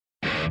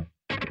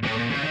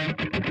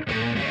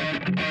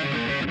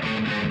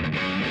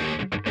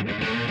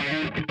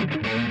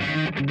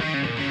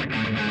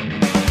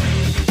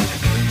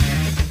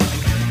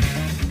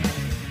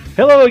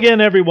Hello again,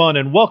 everyone,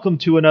 and welcome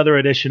to another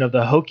edition of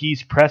the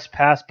Hokies Press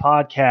Pass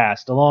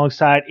Podcast.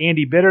 Alongside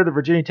Andy Bitter, the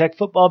Virginia Tech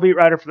football beat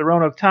writer for the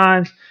Roanoke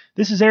Times,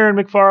 this is Aaron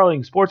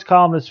McFarling, sports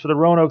columnist for the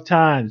Roanoke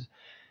Times.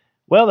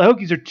 Well, the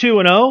Hokies are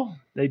 2-0.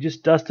 They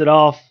just dusted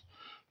off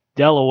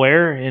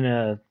Delaware in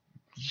a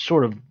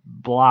sort of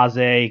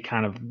blasé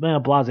kind of,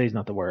 blasé is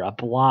not the word, a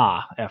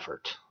blah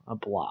effort.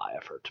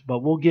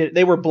 But we'll get...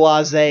 They were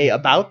blasé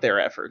about their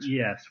efforts.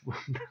 Yes,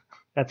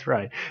 that's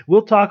right.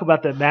 We'll talk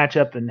about that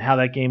matchup and how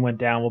that game went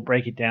down. We'll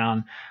break it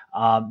down.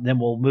 Then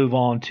we'll move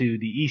on to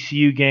the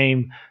ECU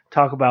game,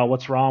 talk about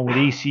what's wrong with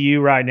ECU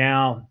right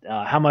now,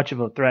 how much of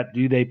a threat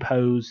do they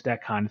pose,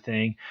 that kind of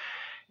thing.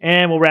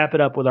 And we'll wrap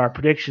it up with our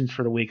predictions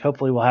for the week.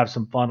 Hopefully we'll have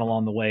some fun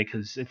along the way,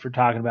 because if we're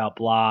talking about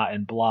blah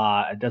and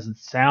blah, it doesn't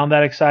sound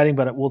that exciting,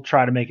 but we'll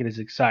try to make it as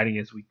exciting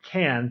as we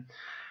can.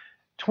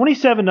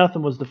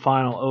 27-0 was the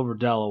final over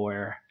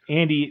Delaware.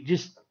 Andy,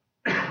 just,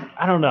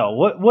 I don't know.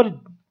 What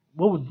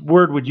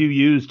word would you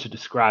use to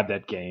describe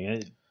that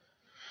game?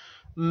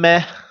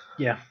 Meh.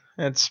 Yeah.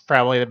 That's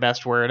probably the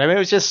best word. I mean,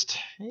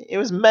 it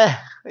was meh.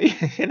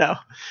 You know,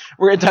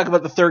 we're going to talk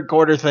about the third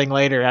quarter thing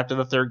later after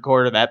the third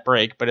quarter, that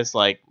break. But it's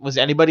like, was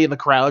anybody in the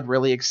crowd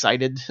really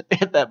excited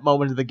at that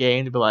moment of the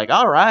game to be like,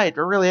 all right,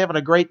 we're really having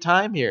a great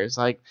time here? It's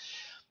like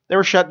they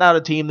were shutting out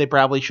a team they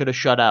probably should have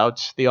shut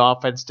out. The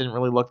offense didn't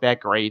really look that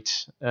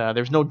great.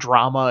 There's no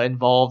drama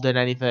involved in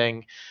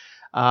anything.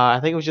 I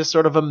think it was just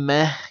sort of a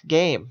meh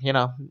game. You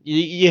know,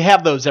 you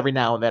have those every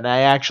now and then.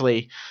 I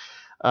actually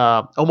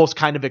almost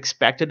kind of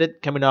expected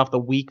it coming off the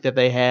week that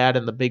they had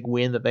and the big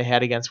win that they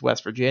had against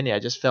West Virginia. I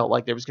just felt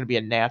like there was going to be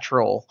a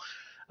natural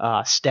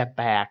step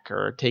back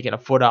or taking a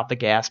foot off the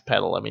gas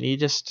pedal. I mean,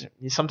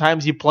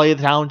 sometimes you play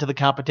down to the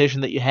competition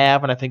that you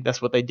have, and I think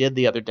that's what they did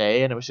the other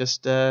day, and it was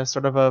just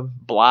sort of a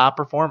blah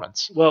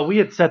performance. Well, we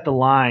had set the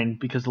line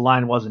because the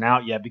line wasn't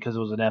out yet because it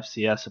was an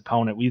FCS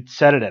opponent. We had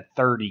set it at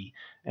 30.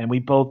 And we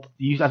both,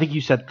 I think you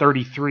said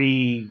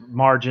 33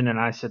 margin and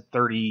I said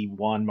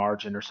 31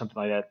 margin or something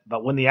like that.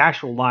 But when the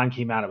actual line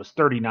came out, it was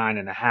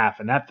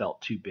 39.5, and that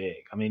felt too big.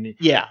 I mean,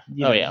 yeah.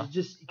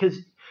 Just because,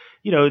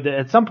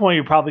 at some point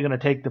you're probably going to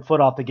take the foot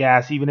off the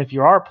gas, even if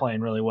you are playing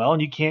really well,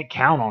 and you can't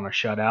count on a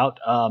shutout.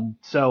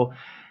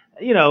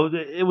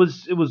 It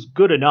was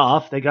good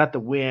enough. They got the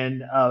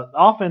win.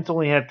 Offense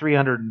only had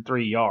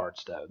 303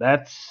 yards, though.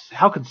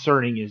 How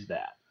concerning is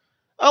that?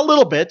 A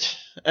little bit.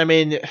 I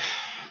mean,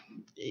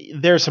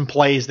 there's some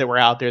plays that were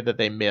out there that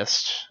they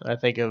missed. I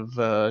think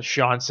of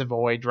Sean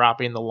Savoy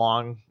dropping the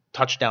long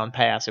touchdown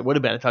pass. It would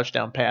have been a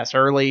touchdown pass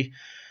early.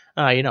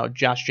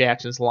 Josh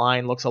Jackson's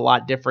line looks a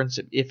lot different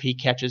if he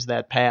catches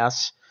that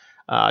pass.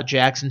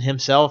 Jackson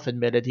himself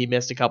admitted he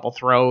missed a couple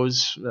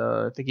throws.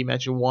 I think he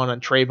mentioned one on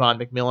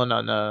Trayvon McMillan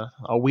on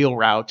a wheel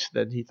route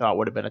that he thought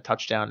would have been a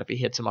touchdown if he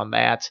hits him on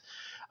that.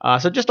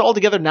 So just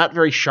altogether not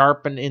very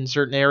sharp in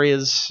certain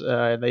areas.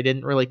 They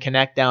didn't really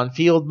connect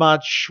downfield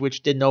much,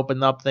 which didn't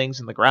open up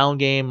things in the ground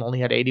game. Only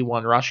had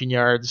 81 rushing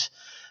yards.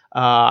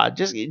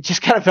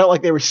 Just kind of felt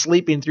like they were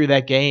sleeping through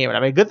that game. And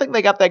I mean, good thing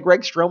they got that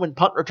Greg Stroman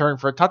punt return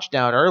for a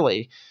touchdown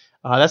early.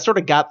 That sort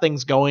of got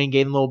things going,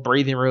 gave them a little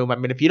breathing room. I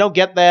mean, if you don't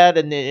get that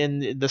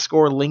and the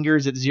score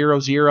lingers at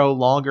 0-0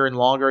 longer and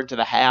longer into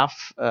the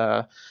half,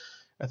 I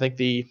think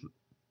the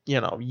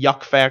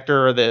yuck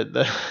factor or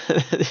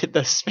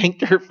the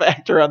sphincter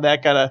factor on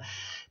that kind of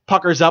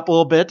puckers up a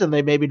little bit, and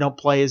they maybe don't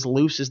play as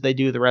loose as they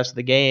do the rest of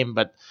the game.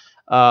 But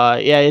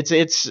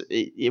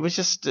it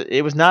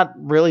was not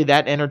really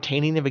that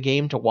entertaining of a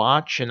game to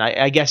watch, and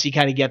I guess you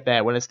kind of get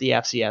that when it's the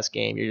FCS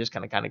game. You're just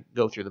kind of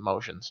go through the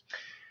motions.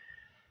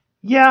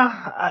 Yeah,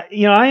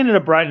 I ended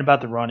up writing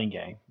about the running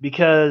game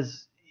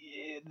because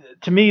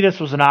to me this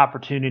was an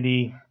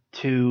opportunity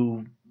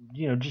to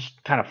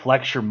just kind of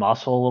flex your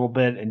muscle a little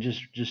bit and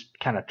just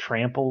kind of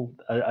trample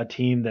a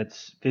team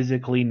that's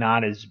physically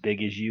not as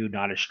big as you,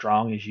 not as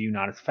strong as you,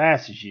 not as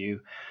fast as you.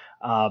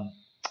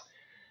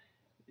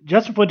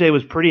 Justin Fuente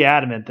was pretty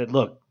adamant that,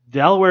 look,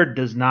 Delaware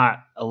does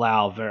not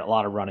allow a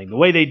lot of running. The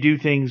way they do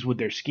things with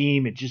their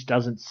scheme, it just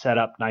doesn't set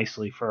up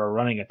nicely for a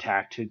running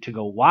attack to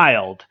go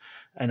wild.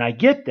 And I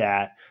get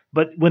that.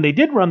 But when they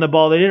did run the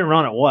ball, they didn't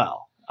run it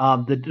well.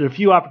 The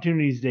few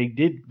opportunities they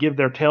did give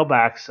their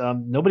tailbacks,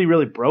 nobody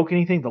really broke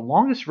anything. The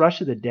longest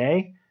rush of the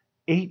day,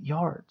 8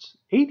 yards.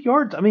 8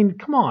 yards? I mean,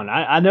 come on.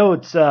 I know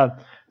it's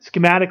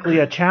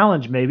schematically a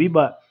challenge maybe,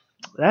 but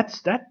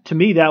to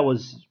me that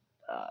was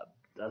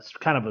that's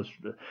kind of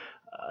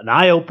an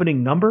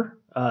eye-opening number.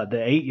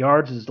 The 8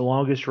 yards is the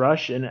longest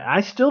rush, and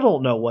I still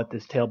don't know what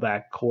this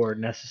tailback core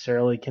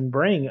necessarily can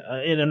bring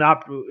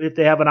if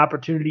they have an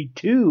opportunity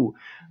to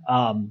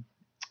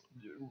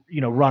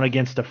run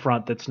against a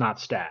front that's not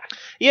stacked.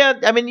 Yeah,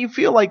 I mean, you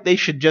feel like they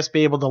should just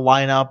be able to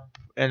line up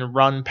and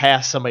run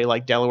past somebody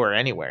like Delaware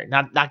anywhere,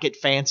 not get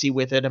fancy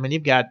with it. I mean,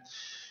 you've got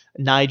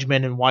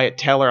Nijman and Wyatt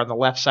Teller on the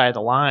left side of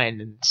the line,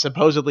 and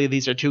supposedly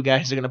these are two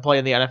guys who are going to play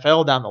in the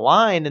NFL down the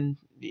line, and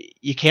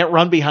you can't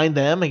run behind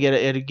them and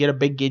get a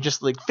big game,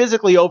 just like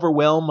physically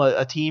overwhelm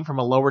a team from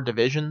a lower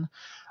division.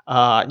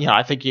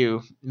 I think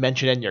you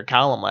mentioned in your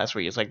column last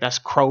week, it's like that's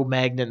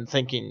Cro-Magnon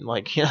thinking,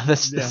 like,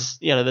 this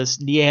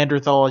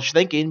Neanderthalish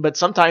thinking, but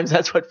sometimes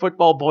that's what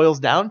football boils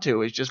down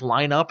to, is just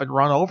line up and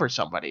run over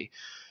somebody.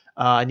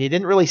 And you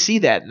didn't really see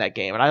that in that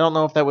game. And I don't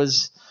know if that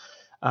was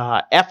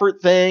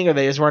effort thing or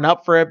they just weren't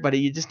up for it, but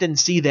you just didn't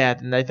see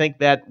that. And I think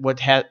that what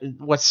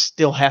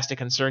still has to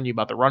concern you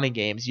about the running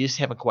games, you just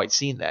haven't quite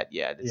seen that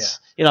yet. It's,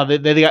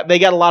 they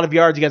got a lot of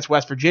yards against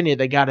West Virginia.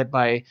 They got it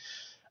by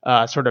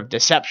sort of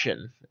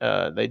deception.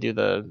 They do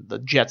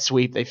the jet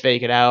sweep, they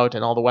fake it out,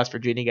 and all the West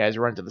Virginia guys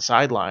run to the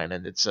sideline,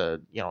 and it's a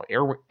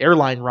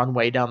airline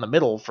runway down the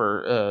middle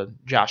for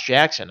Josh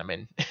Jackson. I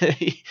mean,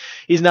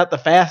 he's not the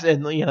fast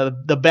and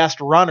the best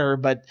runner,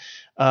 but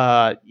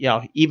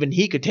even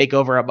he could take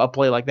over a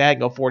play like that and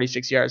go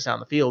 46 yards down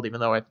the field, even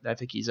though I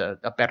think he's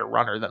a better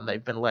runner than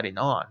they've been letting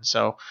on.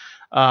 So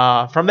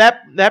from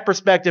that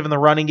perspective in the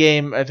running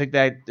game, I think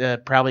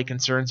that probably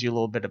concerns you a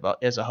little bit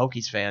about as a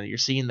Hokies fan. You're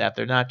seeing that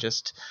they're not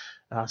just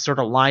sort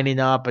of lining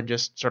up and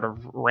just sort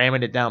of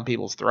ramming it down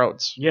people's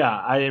throats. Yeah,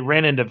 I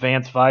ran into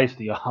Vance Weiss,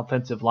 the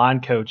offensive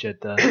line coach at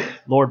the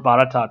Lord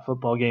Botetourt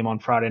football game on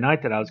Friday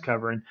night that I was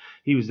covering.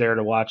 He was there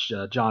to watch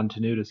John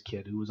Tenuta's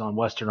kid, who was on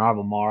Western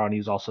Albemarle, and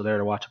he was also there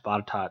to watch a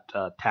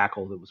Botetourt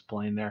tackle that was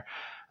playing there.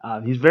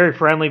 He's very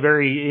friendly,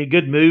 very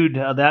good mood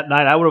that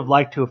night. I would have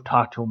liked to have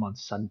talked to him on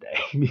Sunday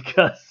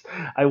because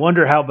I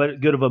wonder how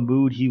good of a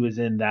mood he was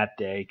in that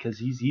day, because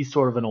he's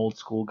sort of an old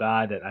school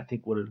guy that I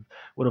think would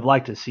have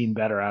liked to have seen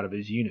better out of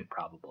his unit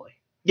probably.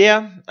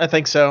 Yeah, I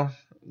think so.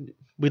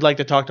 We'd like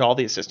to talk to all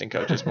the assistant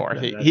coaches more.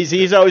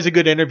 He's always a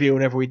good interview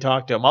whenever we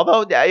talk to him.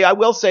 Although I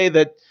will say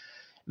that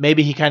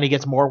maybe he kind of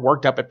gets more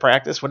worked up at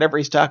practice. Whenever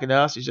he's talking to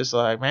us, he's just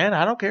like, man,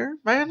 I don't care.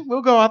 Man,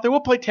 we'll go out there. We'll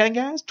play 10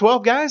 guys,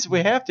 12 guys if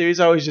we have to. He's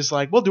always just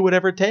like, we'll do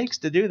whatever it takes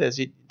to do this.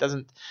 He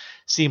doesn't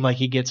seem like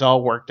he gets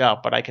all worked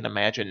up, but I can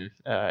imagine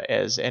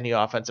as any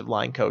offensive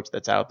line coach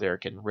that's out there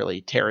can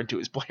really tear into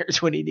his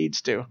players when he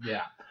needs to.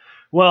 Yeah.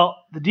 Well,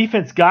 the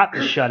defense got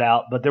the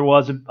shutout, but there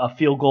was a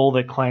field goal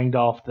that clanged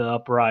off the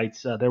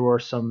uprights. There were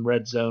some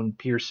red zone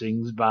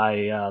piercings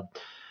by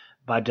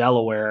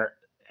Delaware.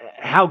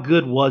 How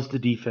good was the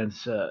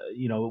defense?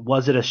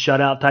 Was it a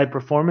shutout type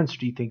performance, or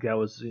do you think that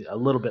was a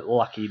little bit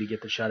lucky to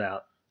get the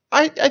shutout?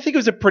 I think it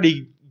was a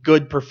pretty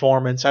good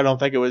performance. I don't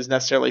think it was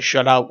necessarily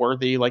shutout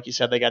worthy. Like you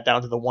said, they got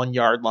down to the 1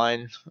 yard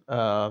line,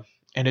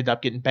 ended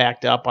up getting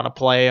backed up on a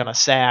play, on a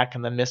sack,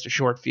 and then missed a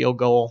short field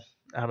goal.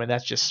 I mean,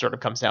 that just sort of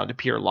comes down to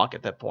pure luck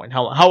at that point.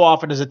 How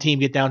often does a team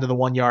get down to the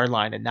 1 yard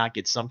line and not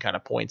get some kind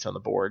of points on the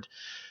board?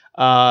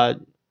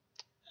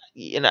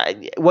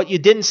 What you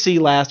didn't see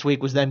last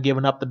week was them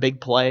giving up the big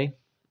play.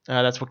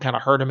 That's what kind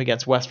of hurt them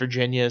against West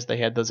Virginia, as they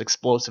had those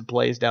explosive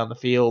plays down the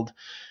field.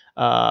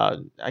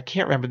 I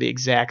can't remember the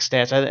exact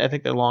stats. I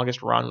think their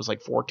longest run was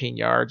like 14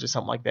 yards or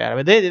something like that. I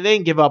mean, they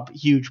didn't give up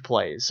huge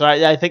plays. So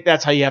I think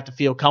that's how you have to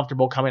feel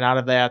comfortable coming out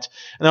of that.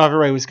 I know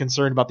everybody was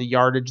concerned about the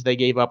yardage they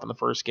gave up in the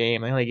first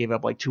game. They only gave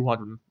up like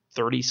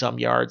 230-some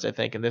yards, I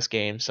think, in this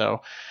game.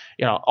 So,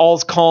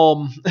 all's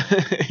calm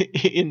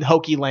in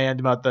Hokie land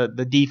about the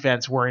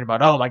defense worrying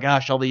about, oh my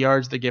gosh, all the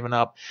yards they're giving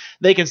up.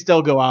 They can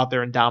still go out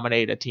there and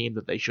dominate a team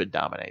that they should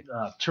dominate.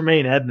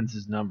 Tremaine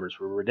Edmonds' numbers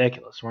were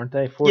ridiculous, weren't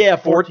they?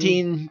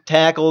 14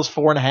 tackles,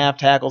 4.5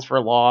 tackles for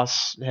a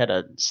loss, had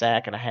a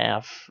sack and a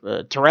half.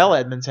 Terrell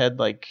Edmonds had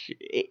like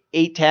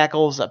 8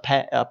 tackles, a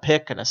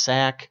pick, and a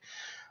sack.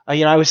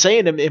 I was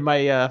saying in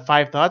my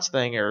 5 thoughts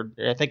thing, or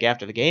I think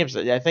after the games,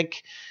 I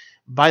think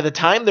by the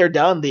time they're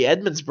done, the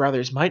Edmonds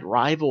brothers might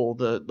rival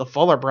the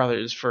Fuller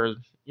brothers for,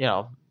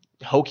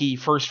 Hokie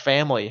first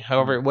family,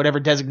 whatever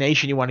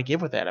designation you want to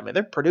give with that. I mean,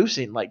 they're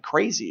producing like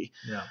crazy.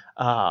 Yeah.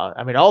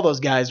 All those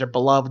guys are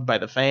beloved by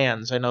the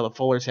fans. I know the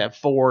Fullers have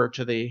 4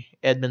 to the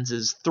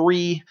Edmonds'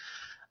 3.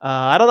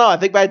 I don't know. I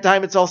think by the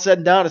time it's all said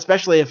and done,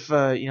 especially if,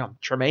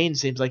 Tremaine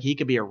seems like he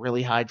could be a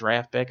really high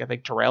draft pick. I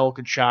think Terrell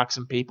could shock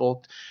some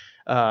people.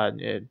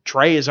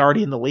 Trey is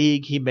already in the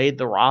league. He made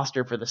the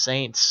roster for the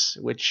Saints,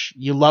 which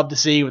you love to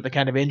see with the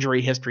kind of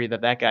injury history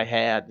that guy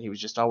had. He was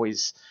just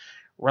always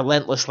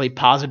relentlessly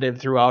positive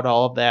throughout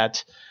all of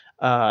that.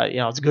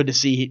 It's good to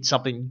see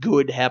something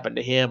good happen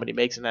to him, and he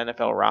makes an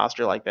NFL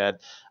roster like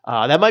that.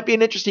 That might be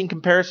an interesting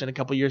comparison a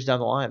couple years down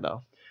the line,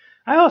 though.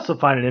 I also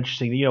find it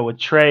interesting, with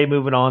Trey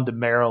moving on to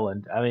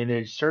Maryland. I mean,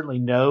 there's certainly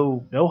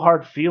no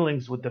hard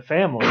feelings with the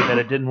family that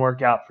it didn't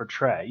work out for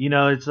Trey.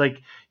 It's like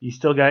you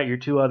still got your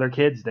 2 other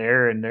kids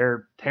there, and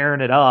they're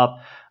tearing it up.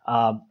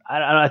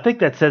 I think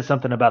that says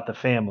something about the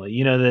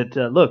family.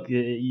 That look,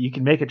 you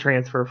can make a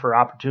transfer for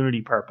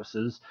opportunity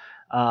purposes,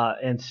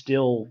 and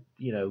still,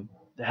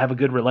 have a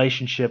good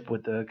relationship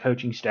with the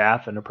coaching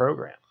staff and the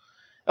program.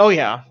 Oh,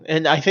 yeah.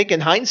 And I think in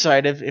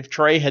hindsight, if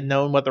Trey had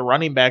known what the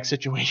running back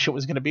situation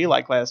was going to be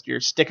like last year,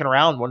 sticking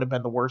around wouldn't have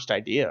been the worst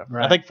idea.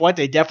 Right. I think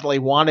Fuente definitely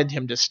wanted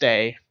him to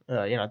stay.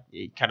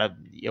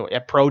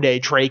 At Pro Day,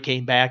 Trey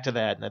came back to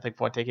that. And I think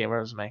Fuente came over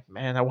and was like,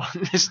 man, I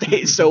wanted to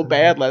stay so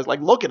bad.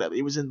 Look at him.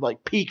 He was in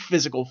like peak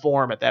physical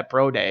form at that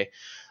Pro Day.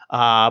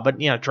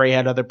 But Trey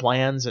had other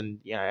plans, and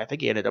I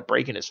think he ended up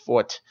breaking his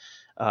foot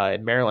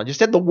in Maryland. Just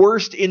had the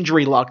worst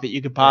injury luck that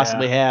you could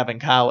possibly have in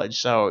college.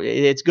 So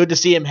it's good to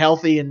see him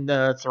healthy and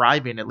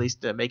thriving, at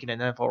least making an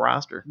NFL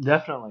roster.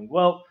 Definitely.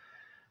 Well,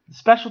 the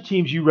special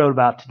teams you wrote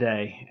about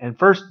today, and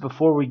first,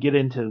 before we get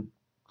into,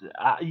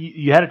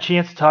 you had a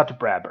chance to talk to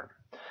Bradburn,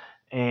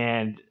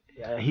 and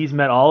he's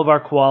met all of our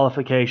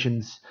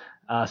qualifications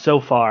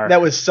so far.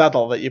 That was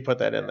subtle that you put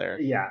that in there.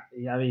 Yeah.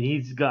 I mean,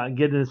 he's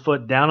getting his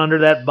foot down under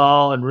that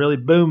ball and really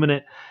booming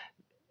it.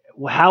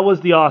 How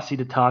was the Aussie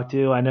to talk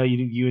to? I know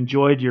you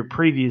enjoyed your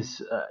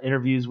previous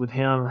interviews with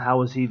him. How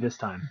was he this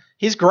time?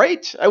 He's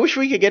great. I wish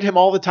we could get him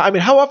all the time. I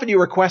mean, how often do you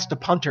request a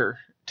punter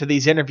to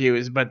these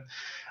interviews? But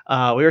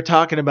we were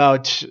talking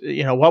about,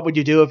 what would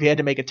you do if you had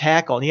to make a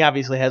tackle? And he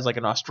obviously has like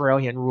an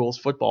Australian rules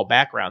football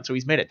background, so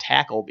he's made a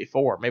tackle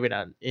before, maybe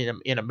not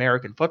in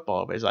American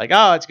football. But he's like,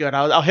 oh, it's good.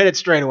 I'll hit it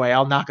straight away.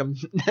 I'll knock him.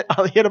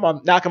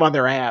 I'll knock him on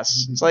their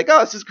ass. It's like, oh,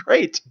 this is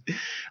great.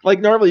 Like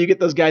normally you get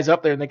those guys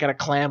up there and they kind of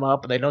clam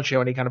up and they don't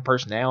show any kind of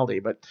personality,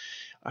 but.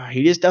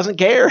 He just doesn't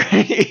care.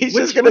 He's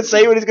just going to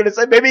say what he's going to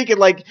say. Maybe he can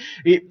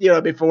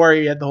before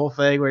he had the whole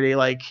thing where he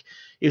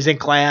was in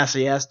class.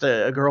 He asked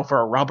a girl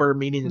for a rubber,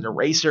 meaning an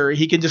eraser.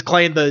 He can just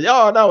claim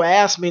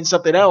ass means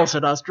something else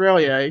in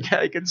Australia.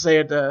 He can say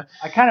it.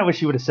 I kind of wish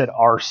he would have said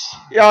arse.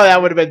 Oh,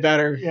 that would have been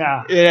better.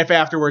 Yeah. And if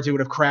afterwards he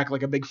would have cracked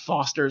like a big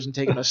Foster's and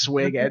taken a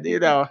swig at,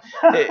 it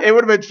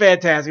would have been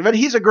fantastic. But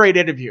he's a great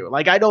interview.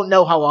 Like, I don't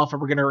know how often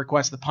we're going to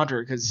request the punter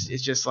because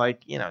it's just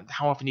like,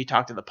 how often you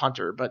talk to the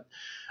punter. But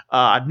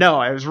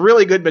no, it was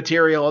really good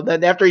material. And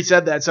then after he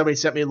said that, somebody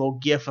sent me a little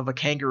gif of a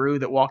kangaroo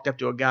that walked up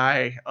to a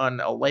guy on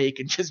a lake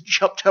and just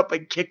jumped up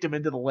and kicked him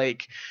into the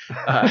lake.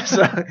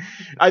 So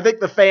I think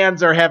the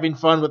fans are having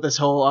fun with this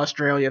whole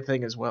Australia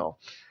thing as well.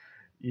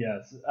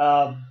 Yes.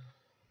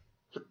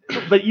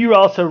 But you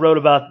also wrote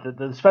about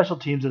the special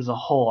teams as a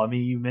whole. I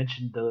mean, you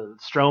mentioned the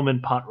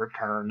Stroman punt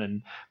return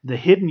and the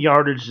hidden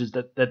yardages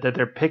that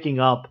they're picking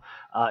up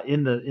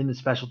in the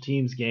special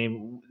teams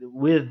game,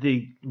 with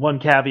the one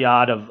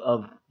caveat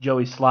of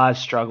Joey Sly's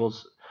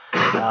struggles.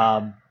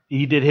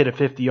 He did hit a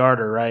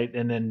 50-yarder, right?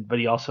 But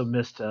he also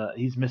missed.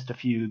 He's missed a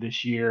few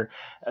this year.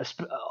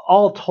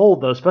 All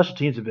told, though, special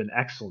teams have been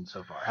excellent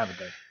so far, haven't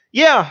they?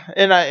 Yeah,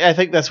 and I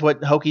think that's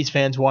what Hokies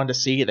fans wanted to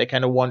see. They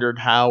kind of wondered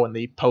how in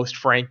the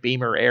post-Frank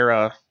Beamer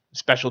era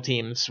special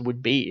teams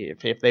would be,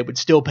 if they would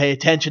still pay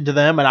attention to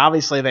them, and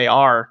obviously they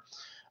are.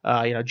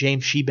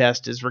 James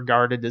Shebest is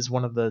regarded as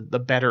one of the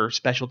better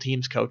special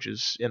teams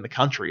coaches in the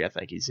country. I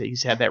think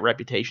he's had that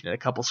reputation in a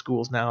couple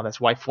schools now. That's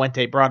why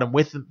Fuente brought him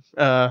with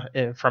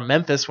from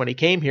Memphis when he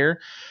came here,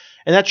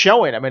 and that's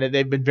showing. I mean,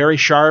 they've been very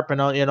sharp in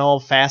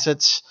all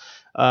facets.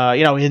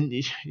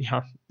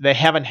 They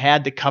haven't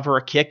had to cover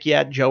a kick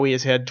yet. Joey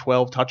has had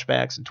 12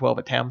 touchbacks and 12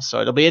 attempts,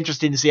 so it'll be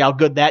interesting to see how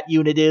good that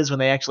unit is when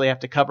they actually have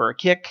to cover a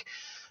kick.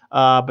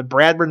 But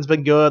Bradburn's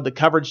been good. The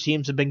coverage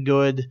teams have been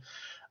good.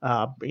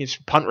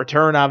 Punt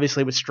return,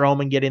 obviously, with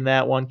Stroman getting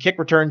that one. Kick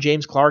return,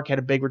 James Clark had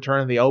a big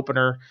return in the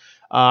opener.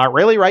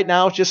 Really, right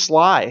now, it's just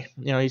Sly.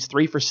 He's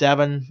 3 for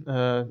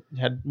 7.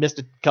 Had missed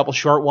a couple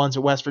short ones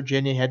at West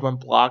Virginia. Had one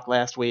blocked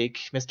last week.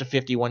 Missed a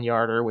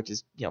 51-yarder, which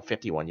is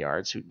 51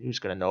 yards. Who's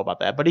going to know about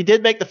that? But he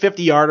did make the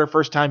 50-yarder.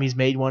 First time he's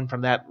made one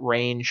from that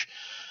range.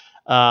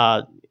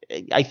 I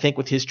think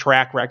with his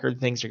track record,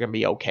 things are going to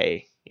be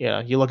okay.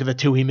 You look at the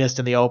 2 he missed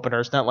in the opener.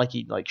 It's not like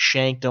he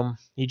shanked them.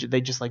 They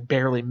just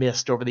barely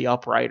missed over the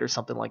upright or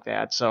something like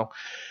that. So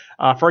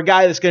for a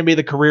guy that's going to be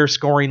the career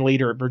scoring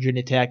leader at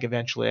Virginia Tech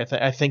eventually,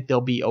 I think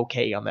they'll be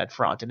okay on that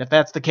front. And if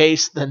that's the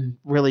case, then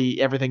really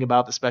everything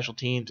about the special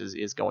teams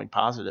is going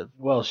positive.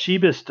 Well,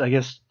 Shebest, I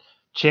guess,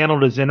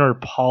 channeled his inner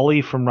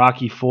Paulie from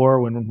Rocky IV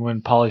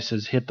when Paulie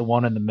says hit the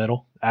one in the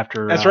middle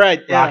after that's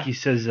right. Yeah. Rocky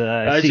says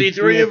I see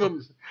 3 of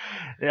them.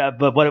 Yeah,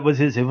 but what it was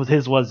his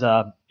was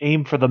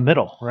aim for the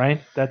middle,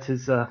 right? That's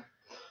his.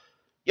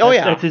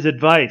 That's his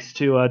advice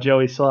to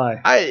Joey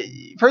Sly.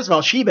 First of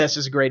all, Shebest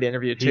is a great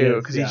interview too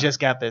because he's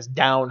just got this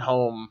down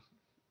home,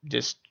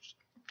 just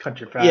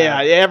country fast. Yeah,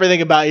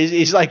 everything about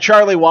he's like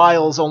Charlie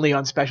Wiles only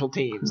on special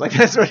teams. Like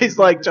that's what he's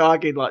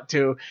talking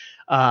to.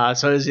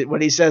 So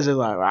what he says is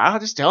like, I'll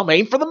just tell him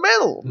aim for the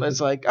middle. And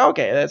it's like,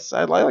 okay,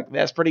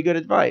 that's pretty good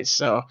advice.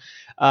 So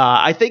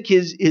I think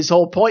his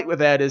whole point with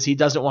that is he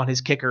doesn't want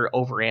his kicker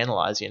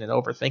overanalyzing and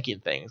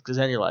overthinking things, because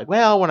then you're like,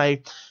 well, when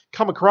I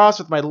come across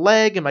with my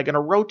leg, am I going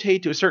to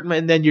rotate to a certain,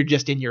 and then you're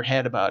just in your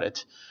head about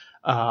it.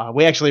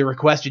 We actually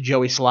requested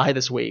Joey Sly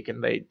this week,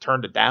 and they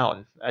turned it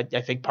down. I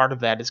think part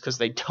of that is because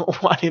they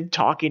don't want him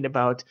talking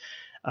about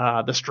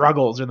the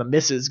struggles or the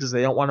misses, because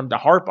they don't want him to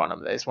harp on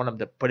them. They just want him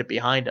to put it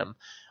behind him.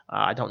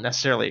 I don't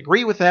necessarily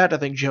agree with that. I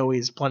think Joey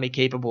is plenty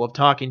capable of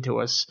talking to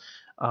us,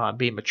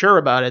 being mature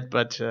about it,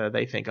 but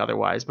they think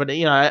otherwise. But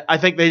I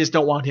think they just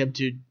don't want him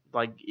to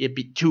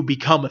to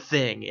become a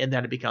thing, and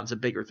then it becomes a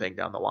bigger thing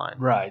down the line.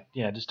 Right.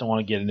 Yeah. Just don't want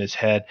to get in his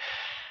head.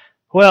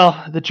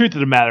 Well, the truth of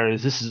the matter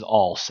is this is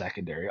all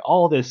secondary.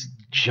 All this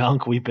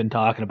junk we've been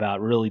talking about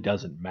really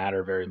doesn't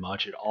matter very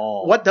much at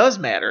all. What does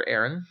matter,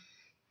 Aaron?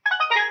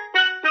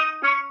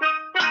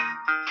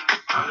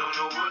 I don't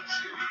know what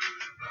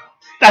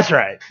That's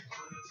right.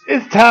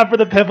 It's time for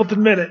the Pimpleton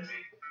Minute.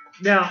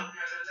 Now,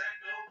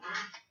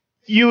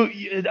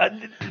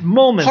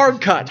 moments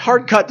hard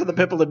cut to the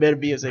Pimpleton Minute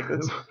music.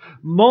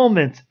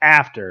 Moments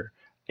after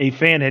a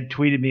fan had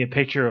tweeted me a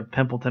picture of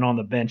Pimpleton on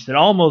the bench that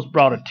almost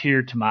brought a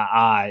tear to my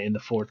eye in the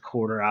fourth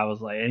quarter. I was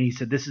like, and he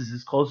said, "This is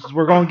as close as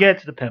we're going to get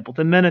to the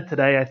Pimpleton Minute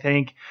today, I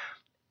think."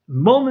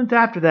 Moments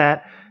after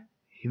that,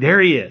 there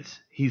he is.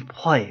 He's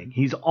playing.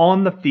 He's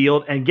on the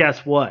field, and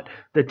guess what?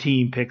 The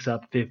team picks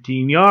up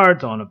 15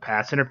 yards on a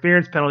pass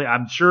interference penalty.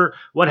 I'm sure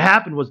what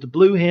happened was the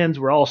Blue Hens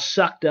were all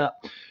sucked up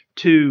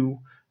to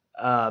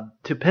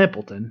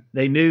Pimpleton.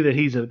 They knew that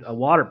he's a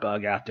water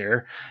bug out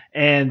there,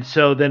 and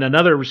so then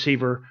another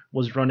receiver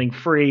was running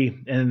free,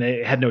 and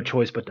they had no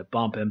choice but to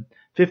bump him.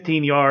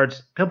 15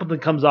 yards.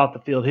 Pimpleton comes off the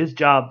field. His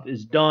job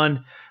is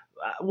done.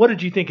 What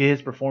did you think of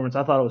his performance?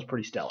 I thought it was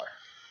pretty stellar.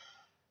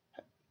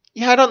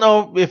 Yeah, I don't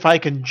know if I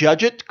can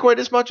judge it quite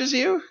as much as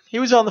you. He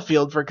was on the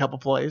field for a couple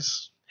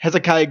plays.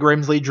 Hezekiah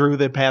Grimsley drew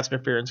the pass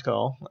interference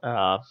call.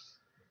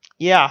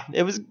 Yeah,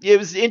 it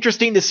was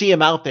interesting to see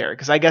him out there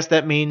because I guess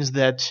that means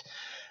that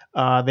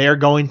they are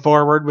going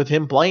forward with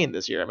him playing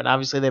this year. I mean,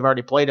 obviously they've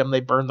already played him.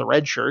 They burned the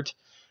red shirt.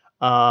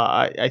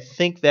 I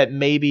think that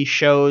maybe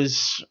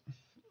shows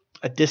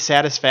a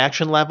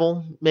dissatisfaction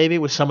level maybe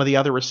with some of the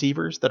other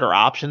receivers that are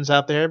options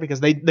out there because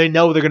they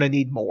know they're going to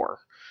need more.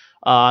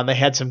 And they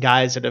had some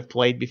guys that have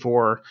played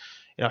before.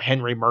 You know,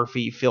 Henry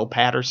Murphy, Phil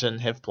Patterson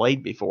have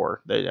played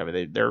before.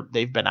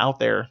 They've been out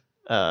there.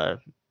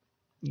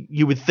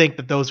 You would think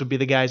that those would be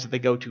the guys that they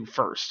go to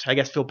first. I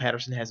guess Phil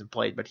Patterson hasn't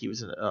played, but he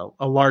was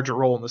a larger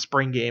role in the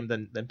spring game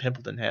than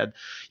Pimpleton had.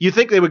 You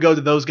think they would go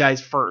to those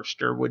guys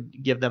first or would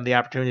give them the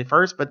opportunity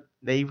first, but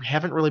they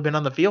haven't really been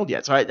on the field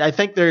yet. So I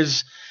think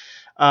there's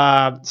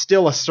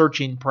still a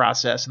searching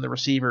process in the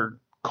receiver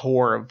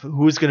core of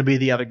who's going to be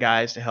the other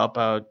guys to help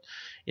out.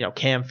 You know,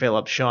 Cam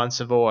Phillips, Sean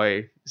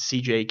Savoy,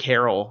 C.J.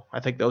 Carroll. I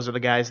think those are the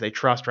guys they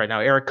trust right now.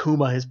 Eric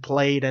Kuma has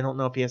played. I don't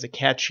know if he has a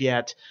catch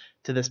yet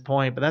to this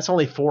point, but that's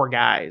only 4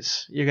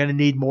 guys. You're going to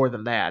need more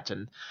than that.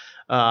 And,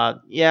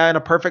 yeah, in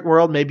a perfect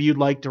world, maybe you'd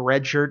like to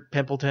redshirt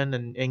Pimpleton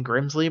and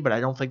Grimsley, but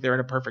I don't think they're in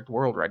a perfect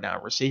world right now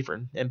at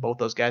receiver, and both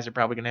those guys are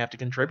probably going to have to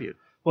contribute.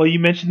 Well, you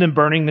mentioned them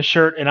burning the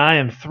shirt, and I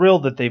am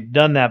thrilled that they've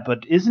done that,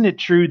 but isn't it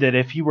true that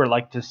if you were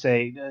like to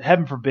say,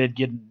 heaven forbid,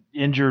 get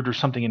injured or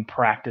something in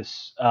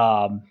practice,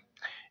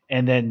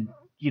 and then,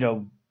 you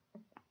know,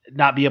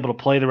 not be able to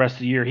play the rest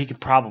of the year, he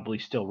could probably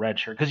still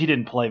redshirt because he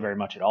didn't play very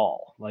much at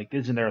all. Like,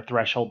 isn't there a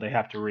threshold they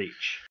have to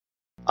reach?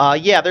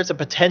 Yeah, there's a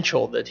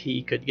potential that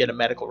he could get a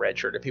medical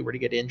redshirt if he were to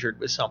get injured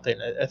with something.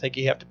 I think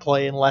you have to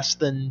play in less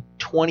than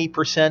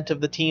 20% of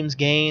the team's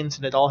games,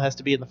 and it all has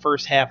to be in the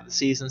first half of the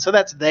season. So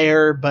that's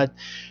there, but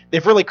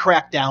they've really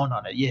cracked down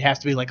on it. It has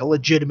to be like a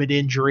legitimate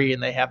injury,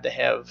 and they have to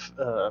have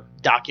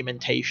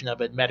documentation of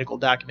it, medical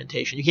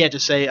documentation. You can't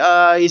just say,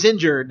 he's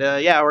injured.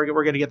 Yeah, we're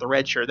going to get the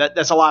redshirt.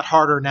 That's a lot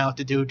harder now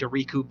to do to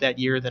recoup that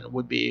year than it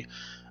would be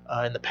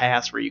in the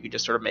past where you could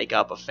just sort of make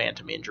up a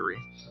phantom injury.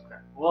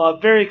 Well,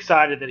 I'm very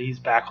excited that he's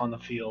back on the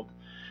field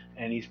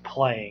and he's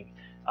playing.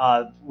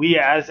 As we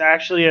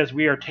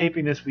are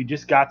taping this, we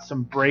just got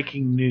some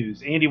breaking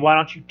news. Andy, why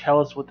don't you tell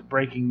us what the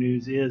breaking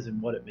news is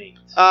and what it means?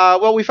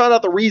 Well, we found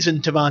out the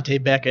reason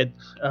Tavante Beckett,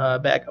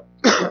 backup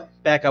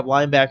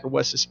linebacker,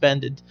 was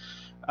suspended.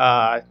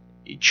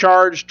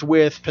 Charged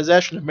with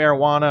possession of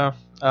marijuana,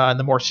 and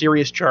the more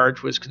serious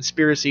charge was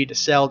conspiracy to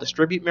sell,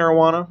 distribute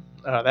marijuana.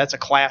 That's a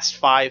Class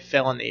 5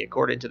 felony,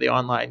 according to the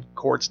online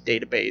courts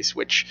database,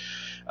 which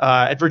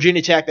at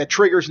Virginia Tech, that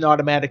triggers an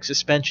automatic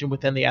suspension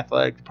within the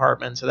athletic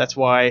department. So that's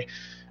why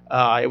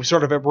it was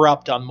sort of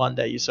abrupt on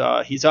Monday. You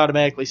saw he's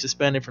automatically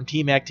suspended from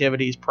team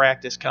activities,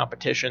 practice,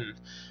 competition.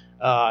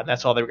 And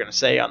that's all they were going to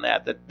say on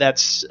that.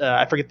 That's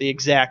I forget the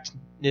exact.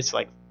 It's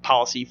like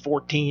policy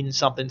 14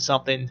 something.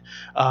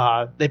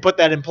 They put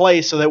that in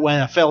place so that when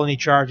a felony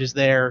charge is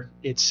there,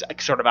 it's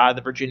sort of out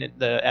of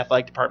the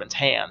athletic department's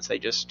hands.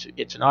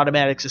 It's an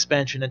automatic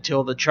suspension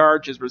until the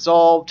charge is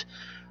resolved.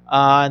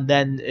 And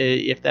then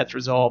if that's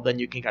resolved, then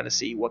you can kind of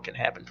see what can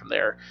happen from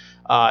there.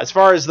 As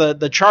far as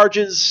the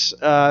charges,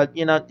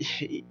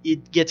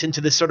 it gets into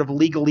this sort of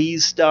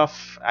legalese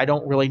stuff. I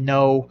don't really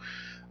know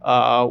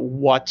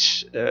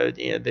what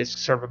there's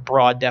sort of a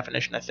broad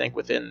definition, I think,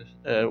 within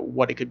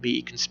what it could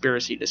be: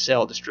 conspiracy to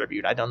sell,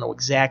 distribute. I don't know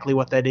exactly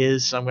what that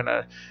is, so I'm going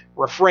to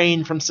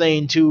refrain from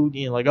saying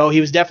he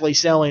was definitely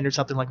selling or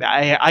something like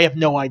that. I have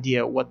no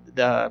idea what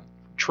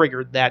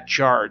triggered that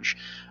charge.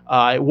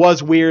 It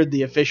was weird.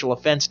 The official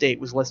offense date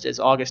was listed as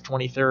August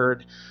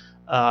 23rd,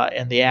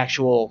 and the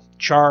actual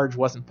charge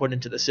wasn't put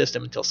into the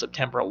system until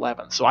September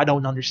 11th. So I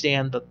don't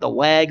understand the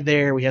lag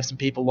there. We have some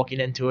people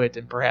looking into it,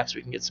 and perhaps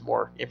we can get some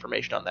more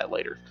information on that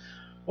later.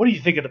 What do you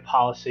think of the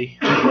policy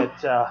that,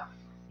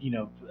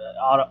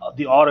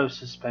 the auto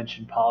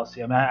suspension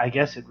policy? I mean, I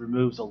guess it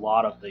removes a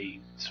lot of the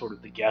sort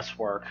of the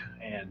guesswork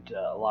and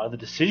a lot of the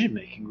decision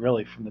making,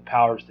 really, from the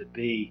powers that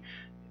be.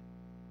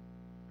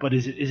 But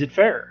is it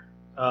fair?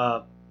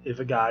 If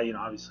a guy,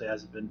 obviously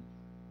hasn't been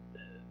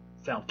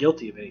found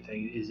guilty of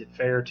anything, is it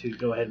fair to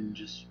go ahead and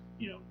just,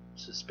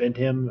 suspend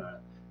him?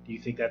 Do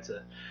you think that's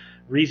a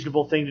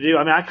reasonable thing to do?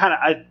 I mean, I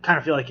kind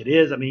of feel like it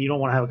is. I mean, you don't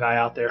want to have a guy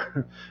out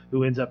there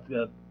who ends up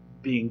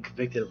being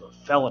convicted of a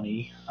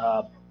felony,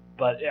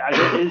 but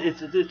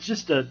it's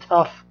just a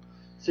tough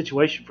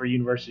situation for a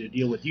university to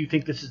deal with. Do you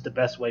think this is the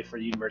best way for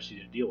a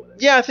university to deal with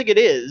it? Yeah, I think it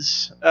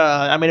is.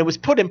 I mean, it was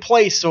put in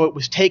place so it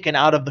was taken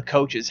out of the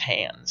coach's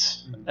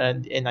hands.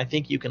 And I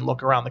think you can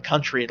look around the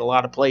country at a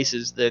lot of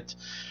places that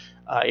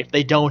if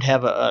they don't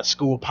have a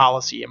school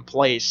policy in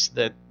place,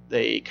 that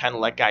they kind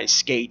of let guys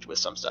skate with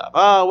some stuff.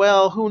 Oh,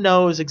 well, who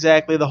knows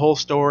exactly the whole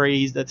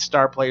story that the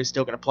star player is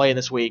still going to play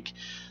this week.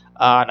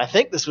 And I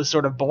think this was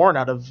sort of born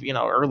out of,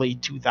 early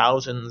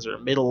 2000s or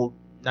middle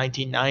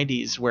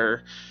 1990s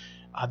where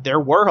there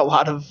were a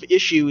lot of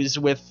issues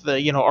with,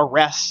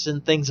 arrests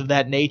and things of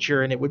that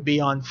nature, and it would be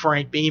on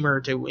Frank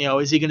Beamer to,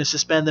 is he going to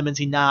suspend them, is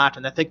he not?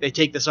 And I think they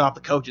take this off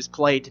the coach's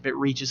plate if it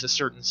reaches a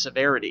certain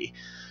severity.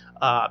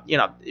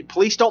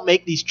 Police don't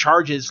make these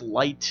charges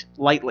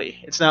lightly.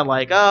 It's not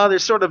like,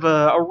 there's sort of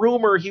a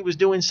rumor he was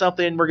doing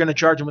something, we're going to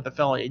charge him with a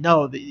felony.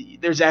 No,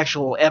 there's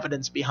actual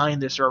evidence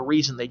behind this or a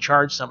reason they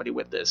charge somebody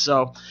with this.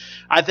 So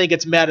I think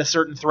it's met a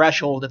certain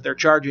threshold if they're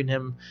charging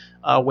him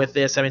with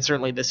this. I mean,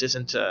 certainly this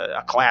isn't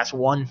a Class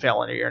 1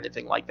 felony or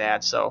anything like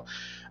that. So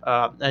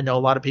I know a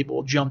lot of people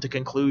will jump to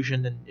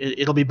conclusion, and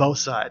it'll be both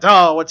sides.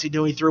 Oh, what's he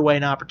doing? He threw away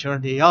an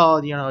opportunity. Oh,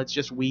 it's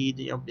just weed.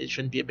 It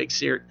shouldn't be a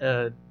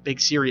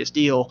big serious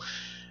deal.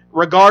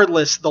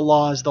 Regardless, the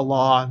law is the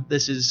law.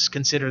 This is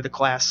considered a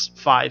Class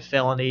 5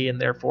 felony,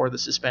 and therefore the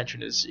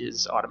suspension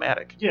is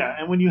automatic. Yeah,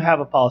 and when you have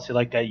a policy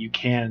like that, you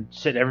can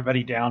sit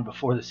everybody down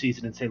before the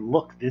season and say,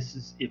 look, this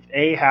is, if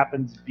A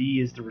happens, B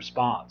is the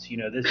response.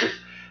 This is,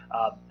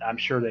 I'm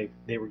sure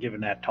they were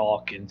given that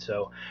talk, and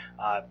so,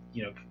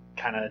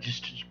 kind of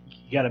just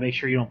you got to make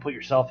sure you don't put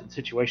yourself in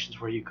situations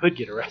where you could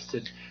get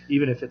arrested,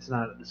 even if it's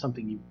not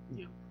something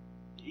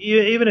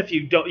even if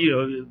you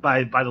don't,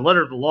 by the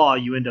letter of the law,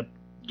 you end up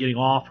getting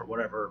off or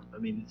whatever. I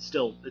mean, it's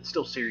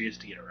still serious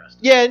to get arrested.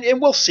 Yeah,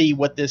 and we'll see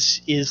what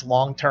this is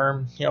long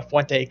term.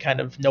 Fuente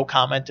kind of no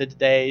commented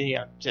today,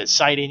 just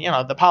citing,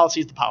 the policy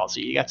is the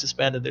policy. You got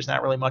suspended. There's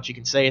not really much you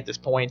can say at this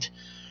point.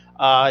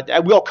 I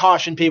will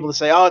caution people to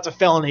say, it's a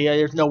felony.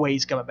 There's no way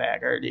he's coming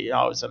back. Or,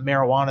 it's a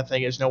marijuana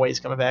thing. There's no way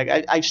he's coming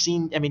back. I've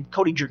seen,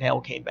 Cody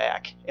Journell came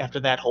back after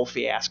that whole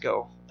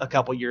fiasco a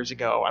couple years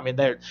ago. I mean,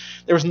 there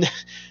was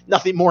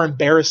nothing more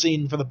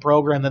embarrassing for the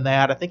program than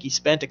that. I think he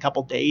spent a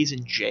couple days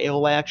in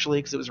jail, actually,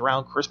 because it was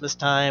around Christmas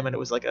time, and it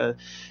was like a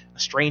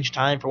strange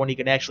time for when he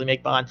could actually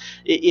make bond.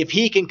 If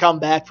he can come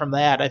back from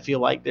that, I feel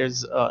like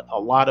there's a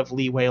lot of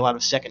leeway, a lot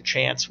of second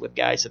chance with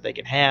guys that they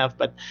can have.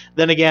 But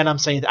then again, I'm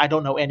saying I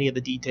don't know any of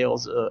the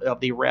details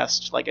of the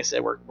arrest. Like I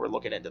said, we're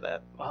looking into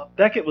that.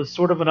 Beckett was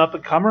sort of an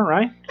up-and-comer,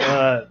 right?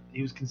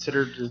 He was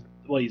considered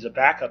he's a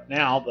backup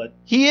now, but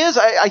he is.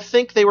 I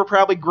think they were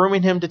probably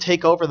grooming him to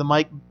take over the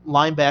Mike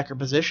linebacker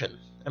position.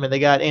 I mean, they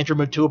got Andrew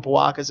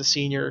Mutuapawak as a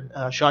senior.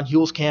 Sean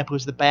Hulskamp,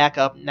 who's the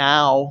backup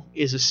now,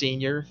 is a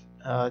senior.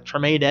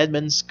 Tremaine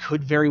Edmonds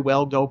could very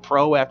well go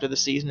pro after the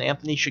season.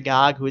 Anthony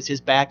Shagag, who is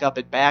his backup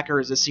at backer,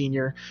 is a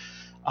senior.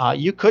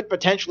 You could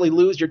potentially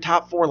lose your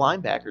top 4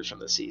 linebackers from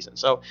this season.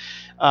 So,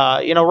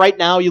 right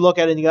now you look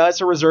at it and you go, it's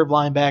a reserve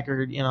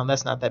linebacker.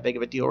 That's not that big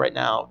of a deal right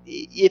now.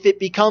 If it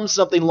becomes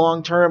something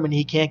long-term and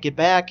he can't get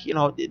back,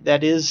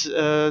 that is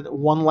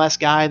one less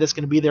guy that's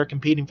going to be there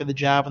competing for the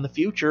job in the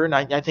future. And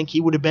I think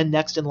he would have been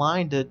next in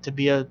line to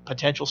be a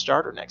potential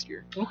starter next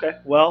year. Okay.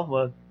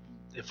 Well,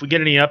 if we get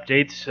any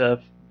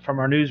updates from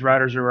our news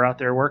writers who are out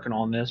there working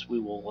on this, we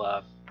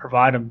will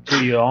provide them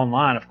to you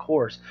online, of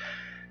course.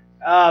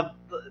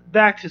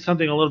 Back to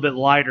something a little bit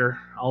lighter,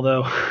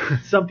 although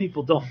some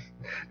people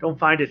don't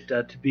find it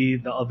to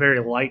be a very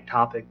light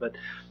topic, but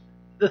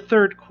the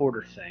third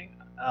quarter thing.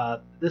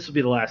 This will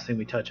be the last thing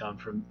we touch on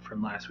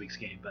from last week's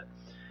game, but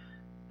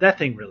that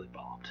thing really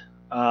bombed.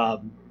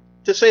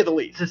 To say the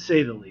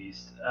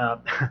least.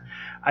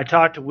 I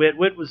talked to Whit.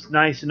 Whit was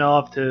nice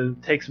enough to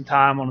take some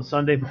time on a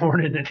Sunday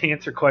morning and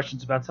answer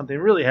questions about something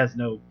that really has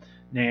no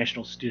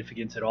national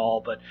significance at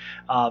all, but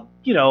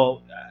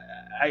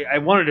I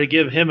wanted to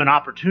give him an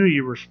opportunity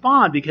to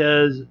respond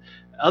because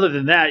other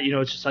than that,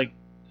 it's just like,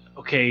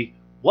 okay,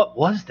 what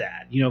was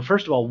that?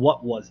 First of all,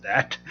 what was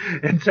that?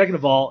 And second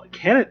of all,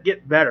 can it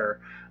get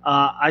better?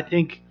 I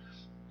think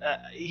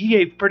he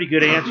gave pretty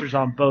good answers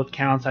on both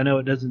counts. I know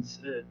it doesn't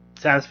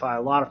satisfy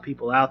a lot of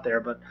people out there,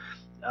 but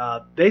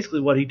basically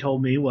what he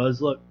told me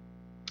was, look,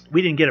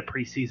 we didn't get a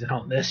preseason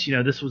on this.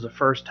 This was the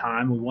first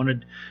time. We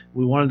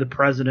wanted the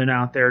president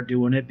out there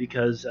doing it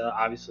because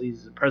obviously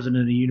he's the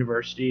president of the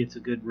university. It's a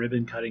good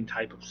ribbon cutting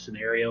type of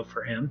scenario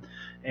for him,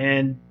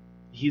 and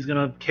he's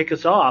going to kick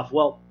us off.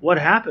 Well, what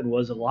happened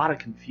was a lot of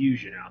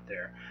confusion out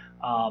there.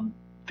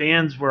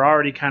 Fans were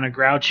already kind of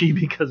grouchy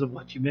because of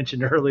what you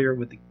mentioned earlier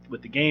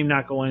with the game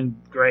not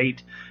going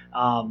great.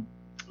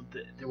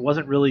 There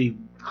wasn't really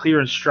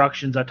clear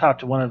instructions. I talked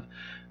to one of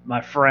my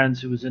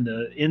friends who was in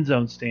the end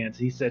zone stands.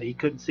 He said he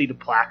couldn't see the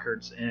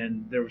placards,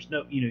 and there was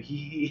no,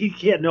 he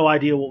had no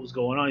idea what was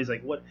going on. He's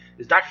like, what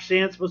is Dr.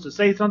 Sand supposed to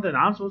say something?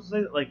 I'm supposed to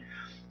say that?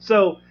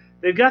 So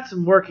they've got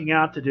some working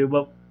out to do,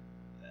 but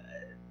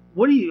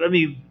what do you? I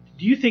mean,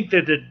 do you think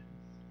that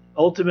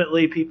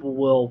ultimately people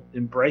will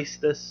embrace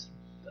this,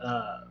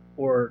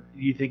 or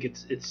do you think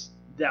it's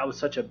that was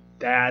such a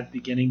bad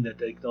beginning that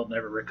they'll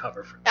never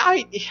recover from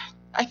it?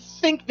 I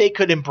think they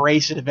could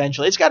embrace it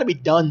eventually. It's got to be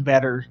done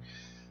better.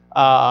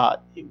 I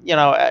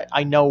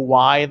know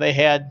why they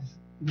had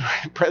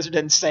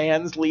President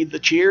Sands lead the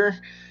cheer.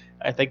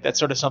 I think that's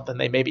sort of something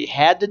they maybe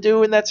had to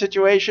do in that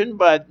situation,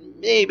 but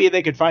maybe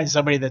they could find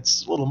somebody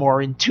that's a little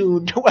more in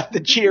tune to what the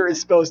cheer is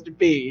supposed to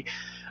be.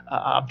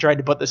 I'm trying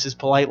to put this as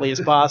politely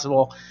as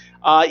possible.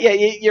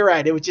 You're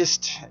right. It was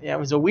it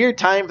was a weird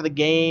time for the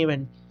game,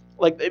 and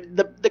like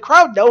the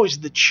crowd knows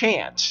the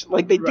chant.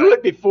 Like they do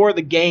it before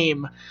the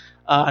game,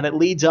 and it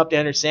leads up to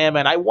Enter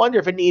Sandman. I wonder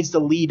if it needs to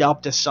lead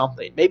up to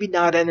something. Maybe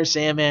not Enter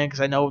Sandman, because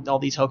I know all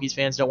these Hokies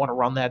fans don't want to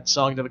run that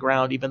song to the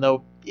ground, even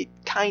though it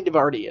kind of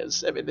already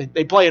is. I mean,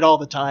 they play it all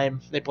the time.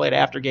 They play it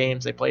after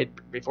games. They play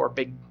it before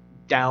big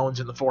downs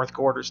in the fourth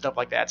quarter, stuff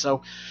like that.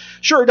 So,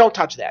 sure, don't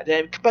touch that.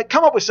 But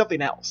come up with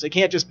something else. It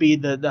can't just be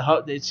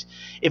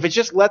if it's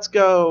just let's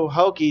go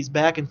Hokies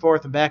back and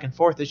forth and back and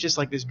forth. It's just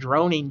like this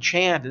droning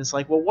chant, and it's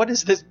like, well, what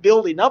is this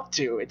building up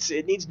to?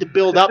 It needs to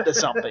build up to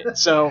something.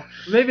 So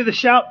maybe the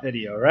shout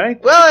video,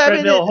 right? Well,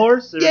 treadmill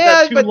horse. Or is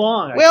that too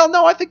long? Well,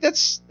 no, I think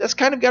that's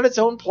kind of got its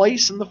own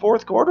place in the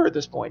fourth quarter at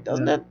this point,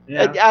 doesn't it?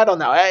 Yeah. I don't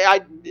know.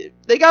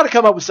 They got to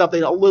come up with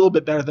something a little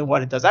bit better than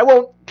what it does. I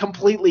won't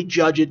completely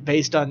judge it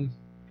based on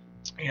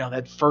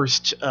that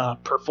first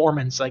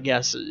performance, I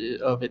guess,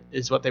 of it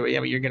is what they were. I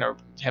mean, you're going to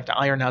have to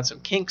iron out some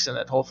kinks in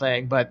that whole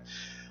thing, but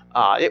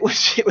it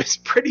was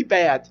pretty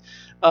bad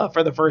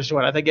for the first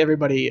one. I think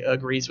everybody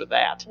agrees with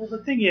that. Well,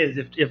 the thing is,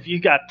 if you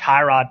got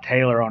Tyrod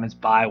Taylor on his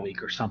bye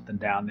week or something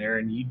down there,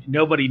 and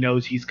nobody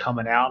knows he's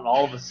coming out, and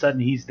all of a sudden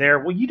he's there,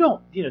 well, you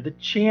don't, the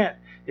chant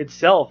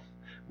itself,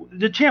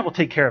 the chant will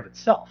take care of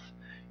itself.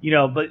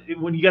 But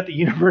when you got the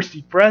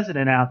university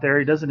president out there,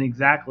 he doesn't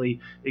exactly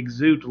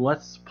exude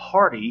 "let's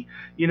party."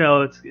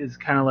 It's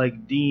kind of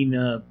like Dean,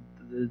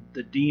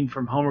 the dean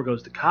from Homer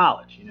Goes to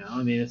College.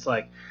 I mean, it's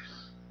like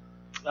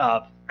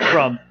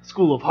from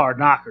School of Hard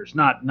Knockers,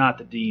 not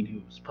the dean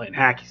who was playing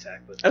hacky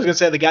sack. But I was gonna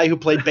say the guy who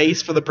played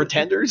bass for the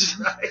Pretenders.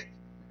 Right.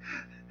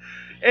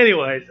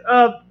 Anyways,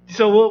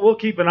 so we'll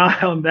keep an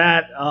eye on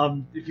that.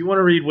 If you want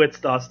to read Witt's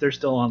thoughts, they're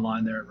still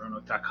online there at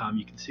Roanoke.com.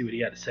 You can see what he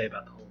had to say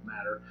about the whole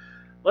matter.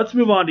 Let's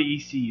move on to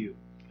ECU.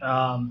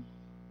 I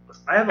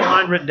have a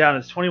line written down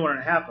as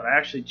 21.5, but I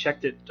actually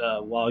checked it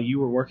while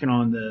you were working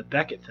on the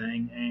Beckett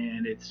thing,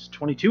 and it's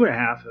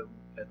 22.5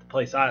 at the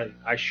place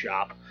I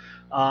shop.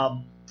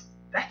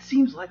 That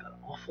seems like an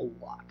awful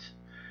lot.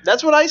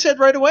 That's what I said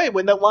right away.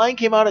 When the line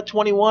came out at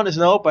 21 as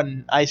an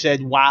open, I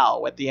said,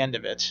 wow, at the end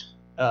of it,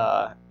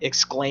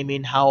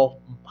 exclaiming how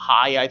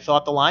high I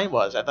thought the line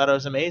was. I thought it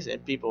was amazing.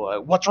 People were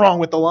like, what's wrong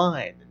with the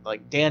line?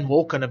 Like Dan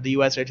Wolken of the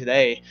USA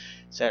Today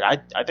said,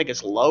 I think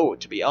it's low,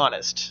 to be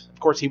honest. Of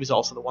course, he was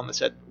also the one that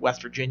said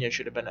West Virginia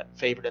should have been a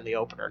favorite in the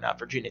opener, not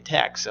Virginia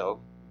Tech, so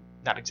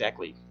not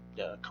exactly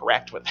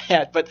correct with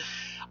that. But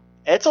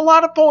it's a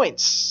lot of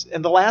points.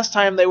 And the last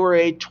time they were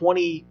a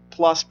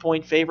 20-plus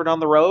point favorite on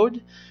the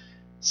road,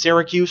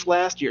 Syracuse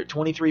last year,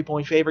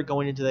 23-point favorite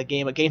going into that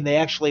game, a game they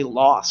actually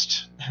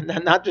lost.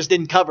 Not just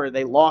didn't cover,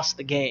 they lost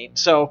the game.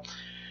 So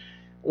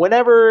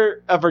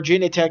whenever a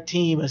Virginia Tech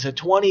team is a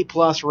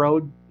 20-plus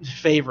road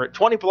favorite,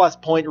 20-plus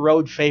point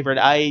road favorite,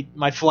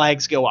 my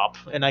flags go up,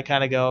 and I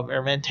kind of go,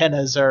 our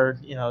antennas are,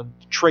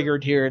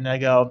 triggered here, and I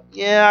go,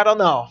 yeah, I don't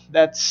know.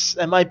 That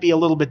might be a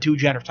little bit too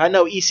generous. I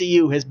know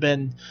ECU has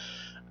been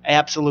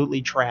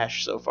absolutely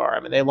trash so far. I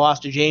mean, they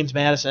lost to James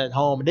Madison at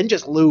home, and didn't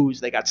just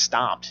lose, they got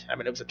stomped. I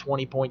mean, it was a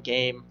 20-point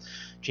game.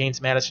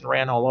 James Madison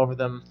ran all over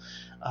them.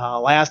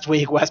 Last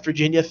week, West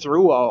Virginia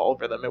threw all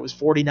over them. It was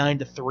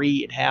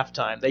 49-3 at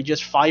halftime. They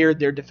just fired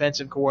their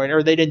defensive coordinator.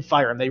 Or they didn't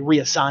fire him. They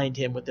reassigned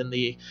him within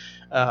the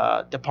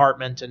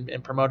department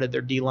and promoted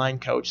their D-line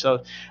coach.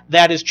 So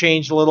that has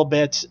changed a little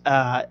bit.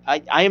 I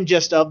am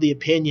just of the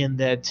opinion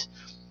that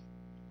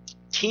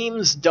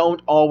teams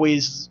don't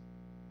always –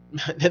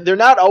 they're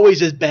not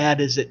always as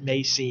bad as it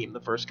may seem the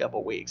first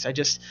couple of weeks.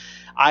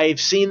 I've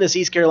seen this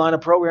East Carolina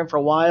program for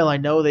a while. I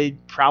know they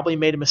probably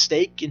made a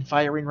mistake in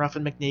firing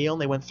Ruffin McNeil.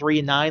 They went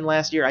 3-9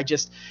 last year.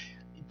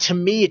 To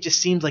me, it just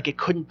seems like it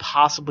couldn't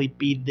possibly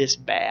be this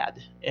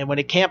bad. And when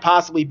it can't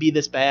possibly be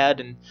this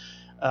bad, and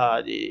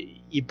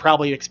you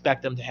probably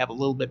expect them to have a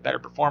little bit better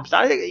performance.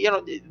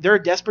 They're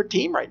a desperate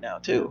team right now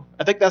too.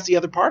 I think that's the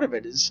other part of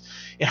it is,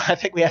 I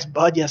think we asked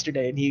Bud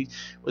yesterday, and he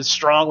was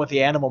strong with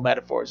the animal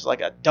metaphors,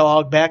 like a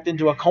dog backed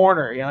into a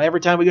corner. Every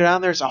time we go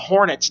down there, it's a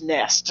hornet's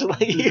nest.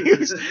 Like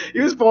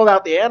he was pulling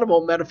out the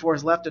animal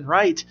metaphors left and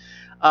right.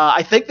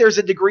 I think there's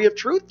a degree of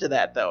truth to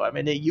that, though. I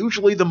mean,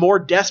 usually the more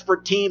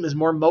desperate team is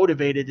more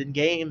motivated in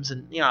games.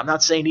 And, I'm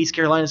not saying East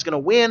Carolina is going to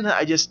win.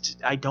 I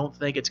don't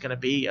think it's going to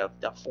be a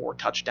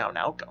 4-touchdown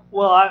outcome.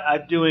 Well,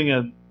 I'm doing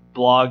a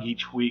blog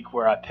each week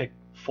where I pick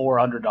 4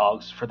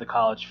 underdogs for the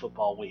college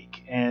football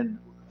week. And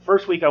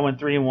first week I went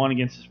 3-1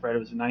 against the spread. It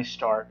was a nice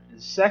start.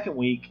 The second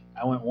week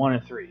I went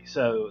 1-3.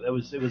 So it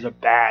was a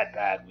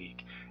bad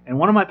week. And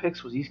one of my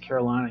picks was East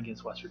Carolina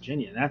against West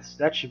Virginia, and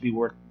that should be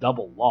worth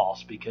double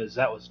loss because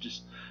that was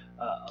just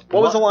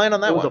what was the line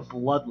on that one? It was a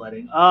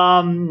bloodletting.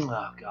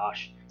 Oh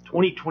gosh,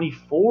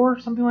 2024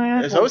 something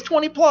like that. So it was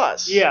 20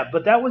 plus. Yeah,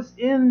 but that was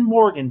in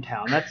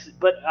Morgantown.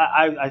 But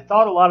I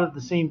thought a lot of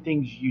the same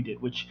things you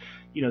did, which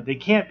they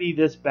can't be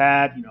this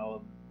bad.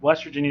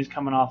 West Virginia's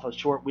coming off a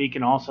short week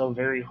and also a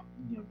very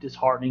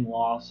disheartening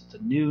loss. It's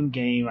a noon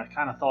game. I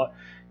kind of thought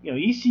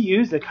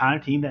ECU is the kind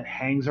of team that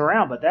hangs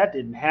around, but that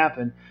didn't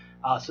happen.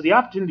 So the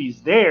opportunity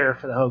is there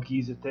for the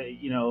Hokies if they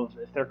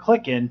if they're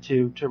clicking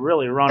to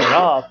really run it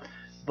up.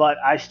 But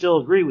I still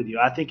agree with you.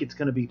 I think it's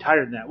going to be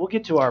tighter than that. We'll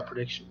get to our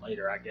prediction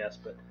later, I guess.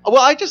 But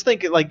I just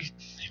think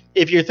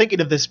if you're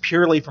thinking of this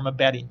purely from a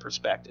betting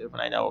perspective,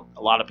 and I know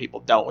a lot of people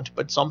don't,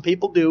 but some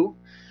people do.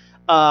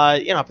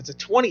 If it's a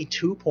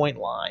 22-point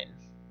line,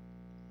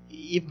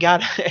 you've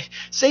got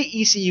say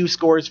ECU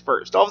scores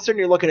first. All of a sudden,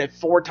 you're looking at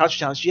 4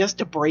 touchdowns just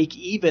to break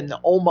even,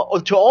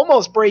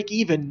 almost break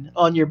even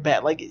on your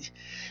bet.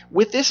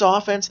 With this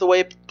offense, the way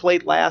it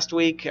played last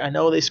week, I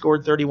know they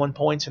scored 31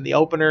 points in the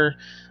opener.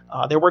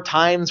 There were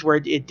times where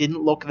it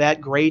didn't look that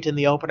great in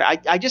the opener.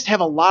 I just have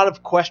a lot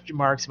of question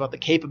marks about the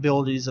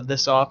capabilities of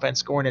this offense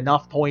scoring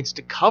enough points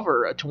to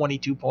cover a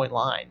 22-point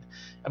line.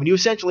 I mean, you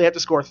essentially have to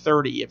score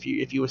 30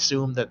 if you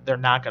assume that they're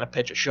not going to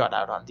pitch a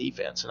shutout on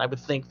defense. And I would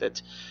think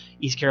that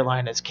East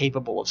Carolina is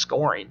capable of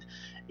scoring.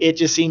 It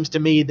just seems to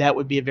me that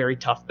would be a very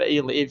tough bet.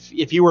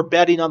 If you were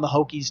betting on the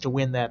Hokies to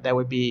win that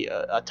would be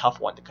a tough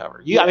one to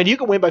cover. I mean, you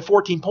can win by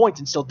 14 points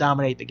and still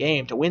dominate the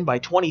game. To win by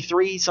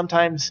 23,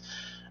 sometimes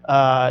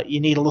you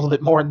need a little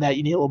bit more than that.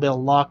 You need a little bit of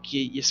luck.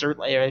 You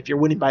certainly, if you're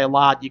winning by a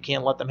lot, you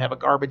can't let them have a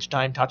garbage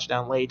time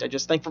touchdown late. I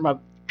just think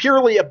from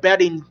purely a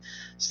betting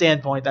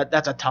standpoint,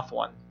 that's a tough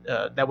one.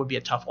 That would be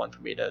a tough one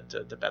for me to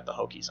bet the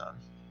Hokies on.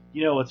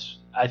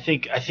 I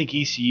think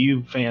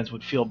ECU fans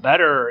would feel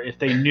better if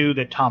they knew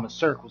that Thomas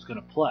Sirk was going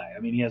to play. I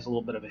mean, he has a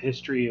little bit of a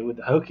history with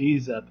the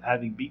Hokies of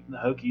having beaten the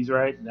Hokies,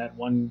 right? And that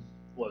one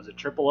was a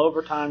triple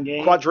overtime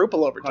game.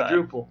 Quadruple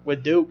overtime.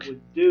 With Duke.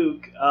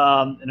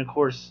 And of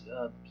course,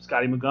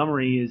 Scotty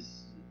Montgomery is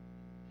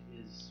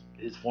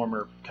his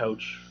former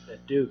coach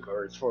at Duke,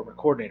 or his former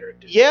coordinator at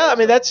Duke. Yeah, I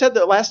mean, that said,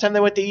 the last time they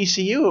went to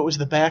ECU, it was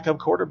the backup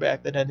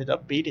quarterback that ended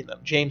up beating them,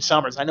 James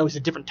Summers. I know he's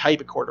a different type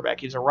of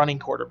quarterback. He's a running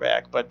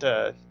quarterback, but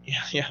they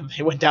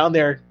went down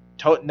there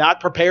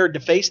not prepared to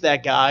face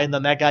that guy, and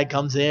then that guy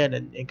comes in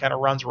and kind of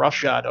runs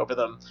roughshod over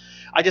them.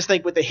 I just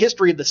think with the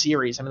history of the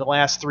series, I mean, the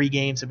last 3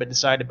 games have been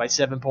decided by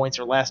 7 points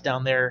or less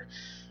down there.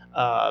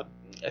 I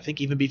think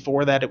even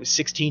before that, it was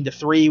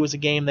 16-3 was a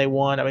game they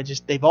won. I mean,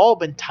 they've all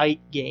been tight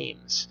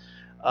games.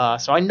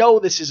 So I know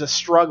this is a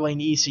struggling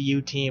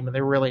ECU team, and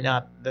they're really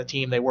not the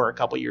team they were a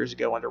couple years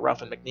ago under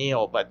Ruff and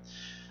McNeil. But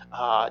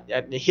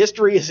the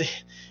history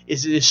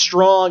is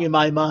strong in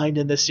my mind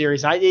in this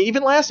series.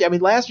 Even last year,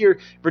 last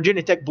year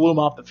Virginia Tech blew them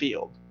off the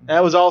field.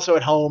 That was also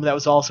at home. That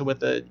was also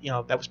with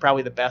that was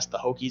probably the best the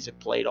Hokies had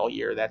played all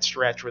year. That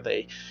stretch where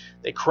they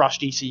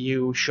crushed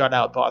ECU, shut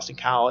out Boston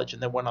College,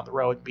 and then went on the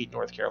road and beat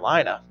North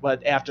Carolina.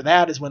 But after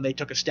that is when they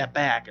took a step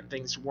back, and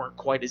things weren't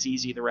quite as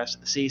easy the rest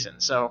of the season.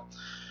 So.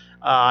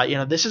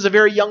 This is a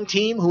very young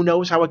team who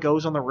knows how it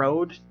goes on the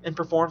road and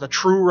performs a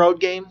true road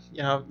game.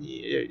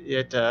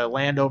 At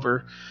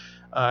Landover,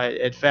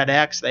 at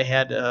FedEx, they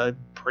had a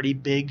pretty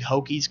big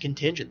Hokies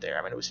contingent there.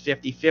 I mean, it was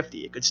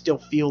 50-50. It could still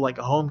feel like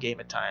a home game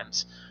at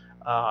times.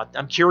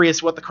 I'm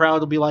curious what the crowd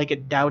will be like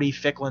at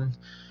Dowdy-Ficklin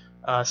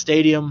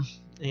Stadium,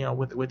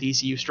 with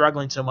ECU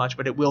struggling so much,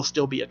 but it will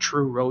still be a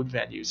true road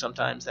venue.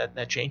 Sometimes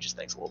that changes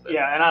things a little bit.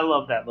 Yeah, and I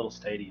love that little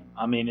stadium.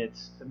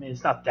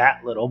 It's not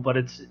that little, but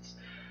it's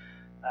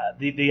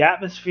the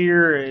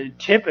atmosphere,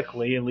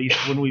 typically, at least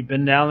when we've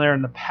been down there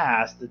in the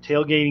past, the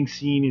tailgating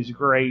scene is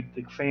great.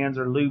 The fans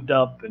are lubed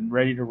up and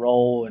ready to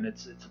roll, and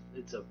it's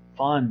a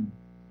fun,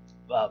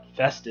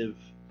 festive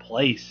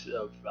place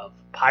of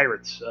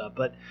Pirates.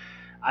 But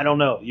I don't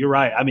know. You're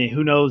right. I mean,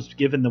 who knows?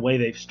 Given the way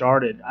they've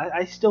started,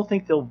 I still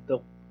think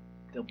they'll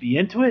be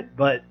into it,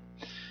 but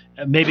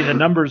maybe the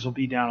numbers will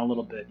be down a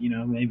little bit.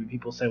 Maybe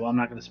people say, well, I'm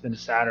not going to spend a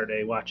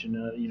Saturday watching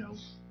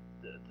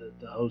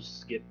the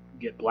hosts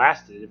get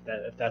blasted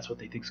if that's what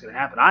they think is going to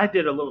happen. I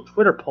did a little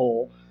Twitter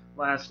poll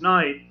last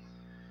night.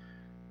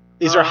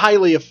 These are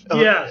highly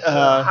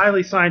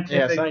highly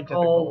scientific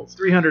polls.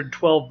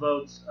 312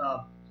 votes.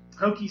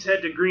 Hokies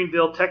head to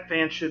Greenville. Tech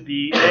fans should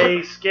be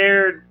A,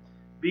 scared,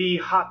 B,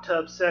 hot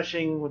tub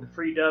seshing with a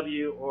free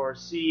W, or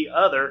C,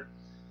 other.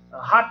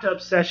 Hot tub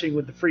seshing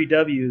with the free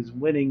W is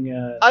winning.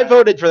 I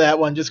voted for that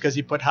one just because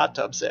you put hot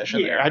tub sesh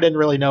in there. I didn't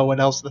really know what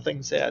else the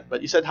thing said,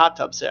 but you said hot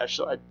tub sesh,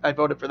 so I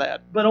voted for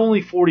that. But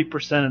only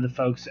 40% of the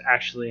folks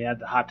actually had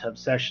the hot tub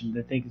session.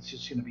 They think it's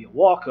just going to be a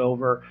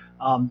walkover.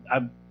 I'm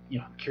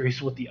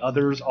curious what the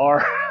others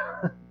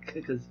are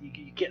because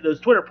you can't,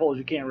 those Twitter polls,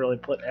 you can't really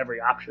put every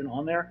option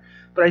on there.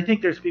 But I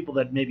think there's people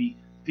that maybe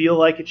feel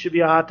like it should be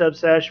a hot tub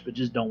sesh, but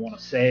just don't want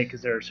to say it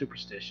because they're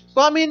superstitious.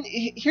 Well, I mean,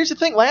 here's the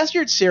thing. Last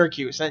year at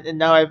Syracuse, and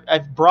now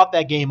I've brought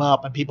that game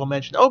up, and people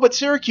mentioned, oh, but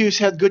Syracuse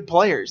had good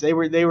players. They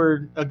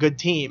were a good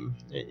team.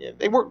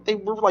 They were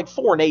like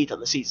 4-8 on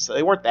the season, so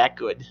they weren't that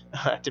good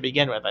to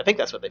begin with. I think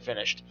that's what they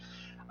finished.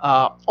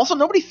 Also,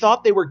 nobody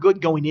thought they were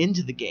good going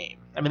into the game.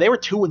 I mean, they were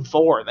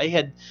 2-4. They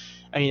had.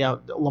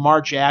 Lamar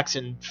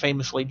Jackson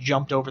famously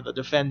jumped over the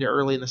defender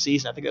early in the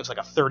season. I think it was like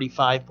a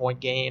 35-point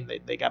game.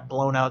 They got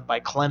blown out by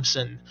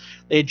Clemson.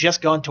 They had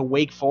just gone to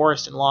Wake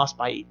Forest and lost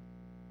by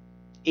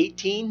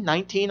 18,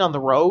 19 on the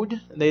road,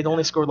 and they had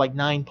only scored like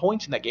 9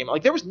 points in that game.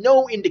 Like, there was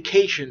no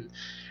indication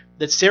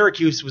that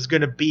Syracuse was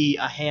going to be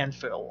a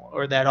handful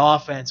or that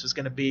offense was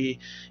going to be,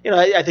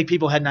 I think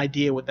people had an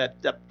idea with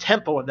the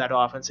tempo of that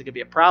offense, it could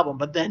be a problem.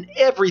 But then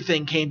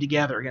everything came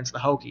together against the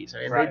Hokies.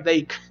 I mean, right.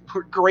 They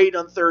were great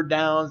on third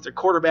downs. Their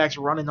quarterbacks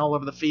were running all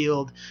over the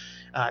field.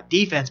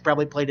 Defense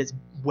probably played as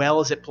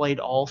well as it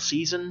played all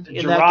season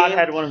in that Gerard game.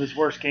 had one of his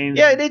worst games.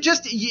 Yeah, and it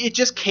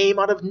just came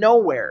out of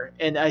nowhere.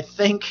 And I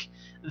think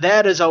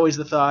that is always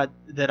the thought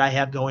that I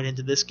have going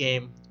into this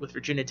game with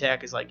Virginia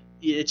Tech is like,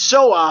 it's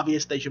so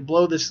obvious they should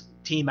blow this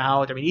team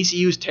out. I mean,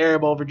 ECU's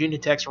terrible. Virginia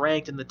Tech's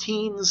ranked in the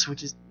teens,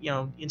 which is,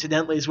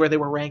 incidentally is where they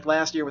were ranked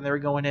last year when they were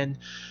going in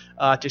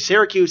to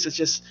Syracuse. It's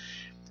just,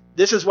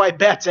 this is why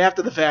bets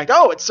after the fact,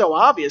 oh, it's so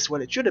obvious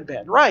what it should have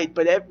been. Right,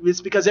 but it's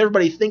because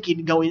everybody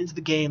thinking going into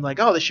the game like,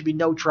 oh, there should be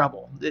no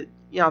trouble.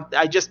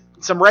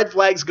 Some red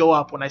flags go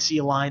up when I see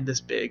a line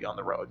this big on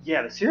the road.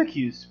 Yeah, the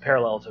Syracuse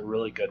parallel is a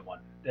really good one.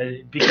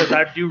 Because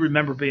I do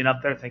remember being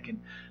up there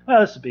thinking,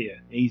 well, this would be an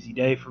easy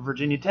day for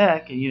Virginia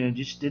Tech, and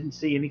just didn't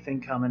see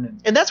anything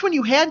coming. And that's when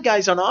you had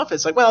guys on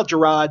offense like, well,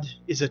 Gerard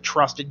is a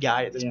trusted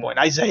guy at this point.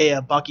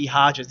 Isaiah, Bucky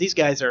Hodges, these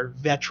guys are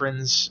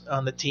veterans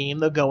on the team.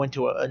 They'll go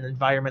into an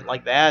environment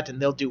like that,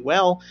 and they'll do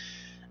well.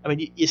 I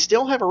mean, you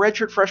still have a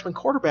redshirt freshman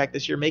quarterback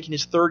this year making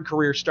his third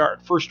career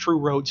start, first true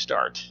road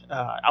start.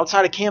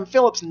 Outside of Cam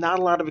Phillips, not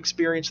a lot of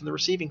experience in the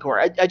receiving corps.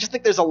 I just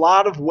think there's a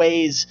lot of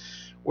ways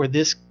where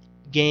this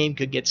game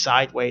could get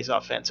sideways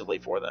offensively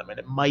for them, and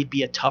it might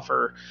be a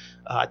tougher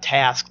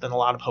task than a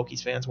lot of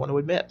Hokies fans want to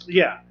admit.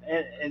 Yeah,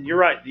 and you're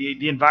right.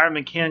 The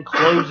environment can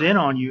close in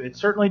on you. It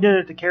certainly did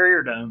at the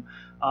Carrier Dome.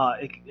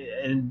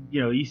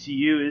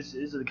 ECU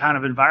is the kind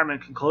of environment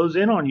that can close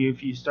in on you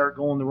if you start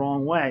going the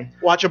wrong way.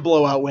 Watch a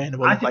blowout win.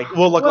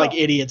 We'll look like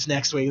idiots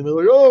next week. And they're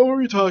like, oh, what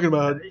are you talking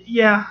about?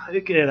 Yeah,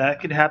 that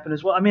could happen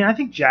as well. I mean, I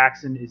think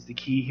Jackson is the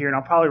key here, and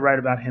I'll probably write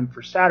about him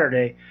for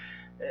Saturday.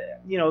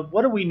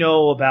 What do we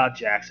know about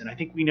Jackson? I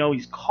think we know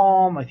he's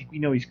calm. I think we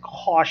know he's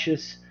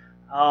cautious.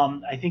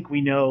 I think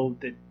we know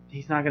that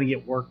he's not going to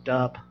get worked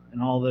up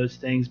and all those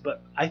things.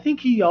 But I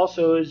think he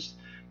also is,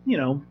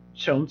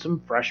 shown some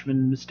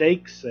freshman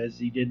mistakes as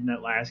he did in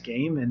that last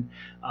game. And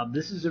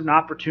this is an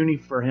opportunity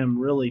for him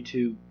really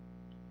to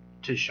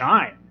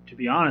shine, to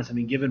be honest. I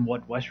mean, given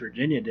what West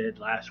Virginia did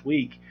last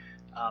week.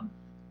 What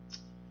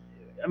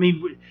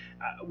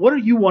do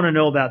you want to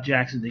know about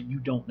Jackson that you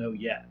don't know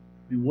yet?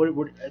 I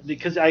mean,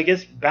 because I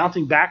guess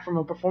bouncing back from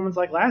a performance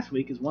like last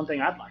week is one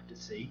thing I'd like to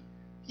see.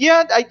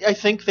 Yeah, I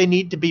think they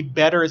need to be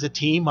better as a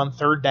team on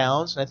third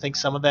downs, and I think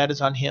some of that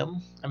is on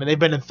him. I mean, they've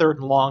been in third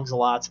and longs a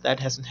lot, so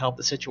that hasn't helped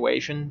the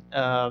situation.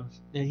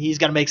 He's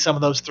got to make some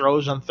of those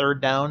throws on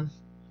third down,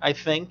 I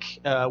think.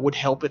 Would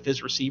help if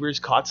his receivers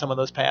caught some of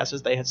those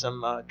passes. They had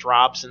some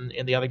drops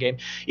in the other game.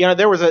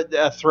 There was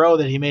a throw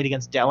that he made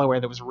against Delaware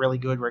that was really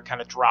good where it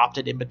kind of dropped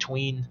it in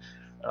between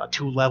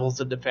two levels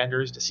of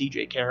defenders to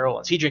C.J. Carroll,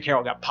 and C.J.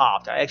 Carroll got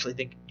popped. I actually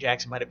think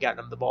Jackson might have gotten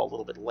him the ball a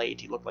little bit late.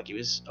 He looked like he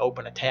was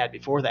open a tad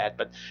before that,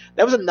 but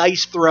that was a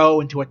nice throw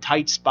into a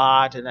tight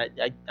spot, and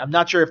I'm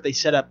not sure if they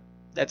set up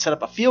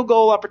a field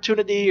goal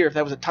opportunity or if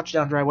that was a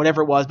touchdown drive,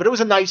 whatever it was, but it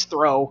was a nice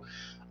throw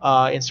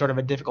in sort of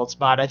a difficult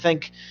spot. I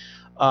think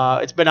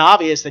it's been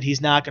obvious that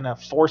he's not going to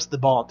force the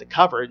ball into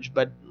coverage,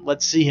 but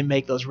let's see him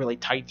make those really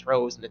tight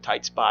throws in the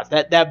tight spots.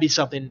 That'd be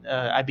something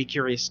I'd be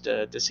curious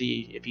to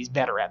see if he's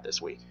better at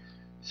this week.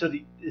 So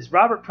is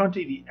Robert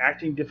Prunty the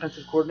acting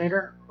defensive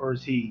coordinator, or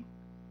is he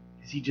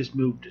just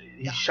moved?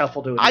 He's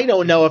shuffled to. I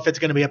don't know if it's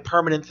going to be a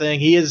permanent thing.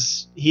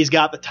 He's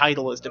got the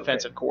title as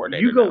defensive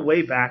coordinator. You go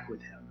way back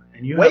with him,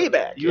 and you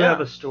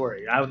have a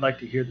story. I would like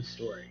to hear the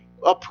story.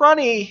 Well,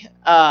 Prunty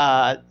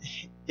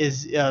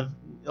is a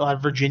lot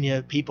of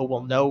Virginia people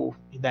will know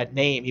that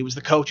name. He was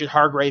the coach at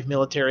Hargrave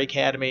Military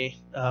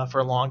Academy for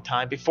a long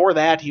time. Before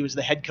that, he was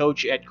the head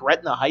coach at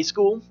Gretna High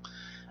School.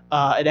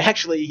 And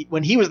actually,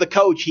 when he was the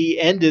coach, he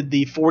ended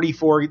the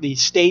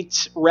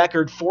state's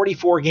record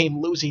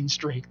 44-game losing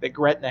streak that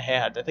Gretna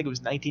had. I think it was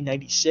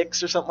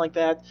 1996 or something like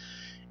that.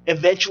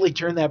 Eventually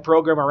turned that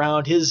program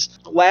around. His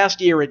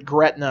last year at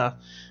Gretna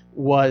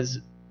was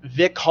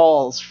Vic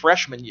Hall's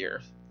freshman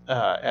year,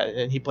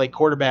 and he played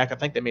quarterback. I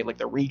think they made like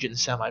the region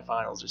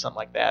semifinals or something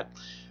like that.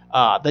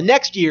 The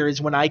next year is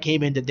when I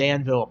came into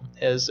Danville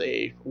as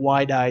a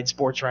wide-eyed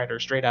sports writer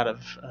straight out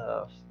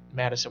of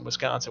Madison,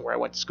 Wisconsin, where I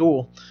went to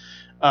school.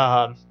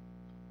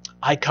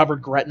 I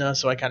covered Gretna,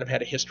 so I kind of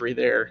had a history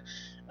there.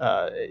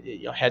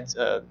 Had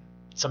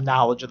some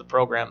knowledge of the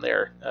program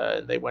there.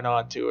 They went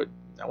on to,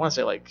 I want to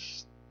say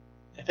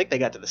I think they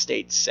got to the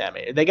state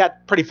semi. They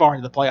got pretty far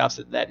into the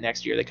playoffs that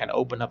next year. They kind of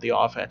opened up the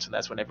offense, and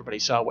that's when everybody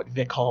saw what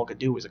Vic Hall could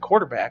do as a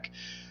quarterback.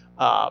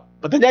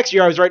 But the next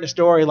year I was writing a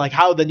story like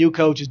how the new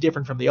coach is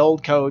different from the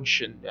old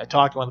coach, and I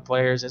talked to one of the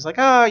players. It's like,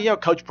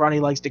 Coach Prunty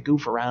likes to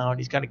goof around.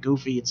 He's kind of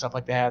goofy and stuff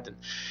like that. And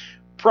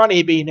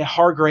Prunty, being a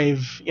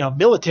Hargrave,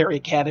 military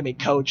academy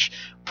coach,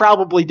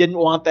 probably didn't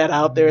want that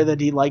out there that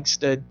he likes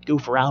to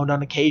goof around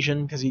on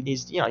occasion because he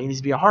needs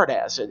to be a hard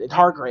ass at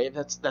Hargrave.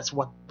 That's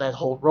what that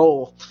whole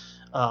role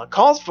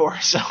calls for.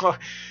 So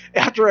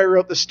after I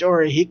wrote the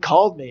story, he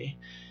called me.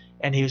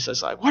 And he was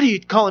just like, what are you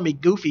calling me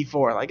goofy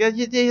for? Like,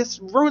 it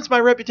ruins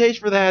my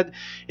reputation for that.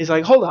 He's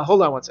like, hold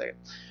on 1 second.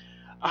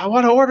 I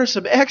want to order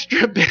some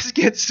extra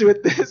biscuits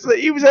with this.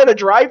 He was at a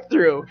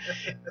drive-thru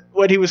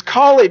when he was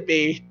calling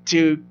me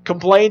to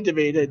complain to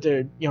me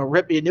to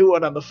rip me a new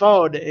one on the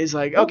phone. He's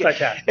like,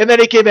 okay. And then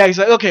he came back. He's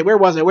like, okay, where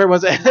was it?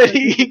 And then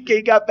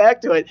he got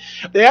back to it.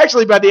 They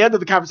actually, by the end of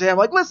the conversation, I'm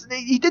like, listen,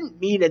 he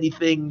didn't mean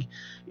anything,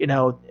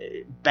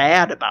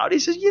 bad about it. He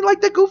says, you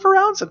like to goof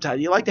around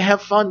sometimes. You like to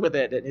have fun with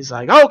it. And he's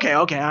like, okay,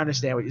 I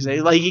understand what you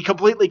say. Like, he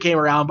completely came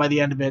around by the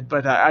end of it,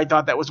 but I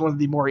thought that was one of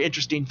the more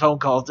interesting phone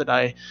calls that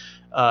I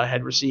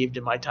had received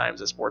in my time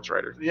as a sports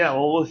writer. Yeah,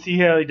 well, we'll see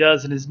how he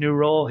does in his new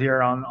role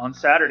here on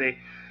Saturday.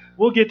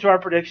 We'll get to our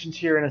predictions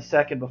here in a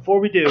second. Before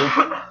we do,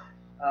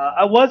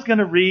 I was going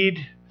to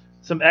read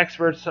some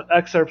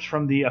excerpts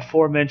from the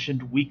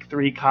aforementioned Week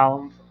 3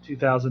 column,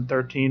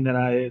 2013,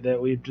 that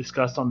we've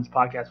discussed on this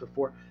podcast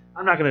before.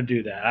 I'm not going to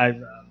do that.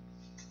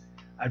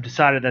 I've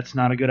decided that's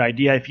not a good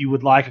idea. If you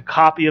would like a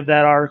copy of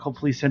that article,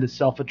 please send a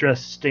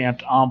self-addressed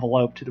stamped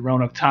envelope to the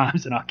Roanoke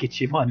Times, and I'll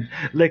get you one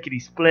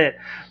lickety-split.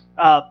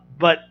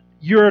 But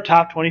you're a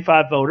top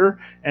 25 voter,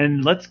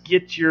 and let's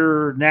get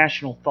your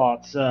national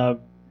thoughts.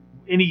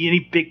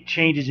 Any big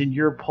changes in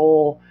your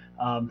poll?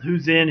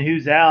 Who's in,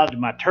 who's out? Did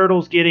my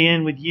Turtles get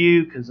in with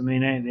you? Because,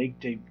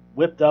 they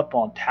whipped up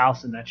on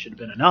Towson. That should have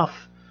been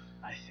enough,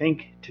 I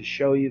think, to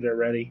show you they're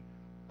ready.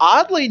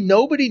 Oddly,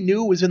 nobody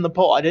new was in the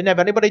poll. I didn't have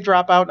anybody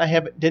drop out, and I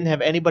didn't have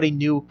anybody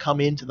new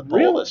come into the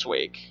poll this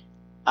week.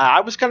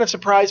 I was kind of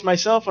surprised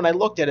myself when I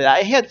looked at it.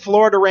 I had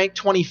Florida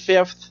ranked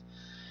 25th.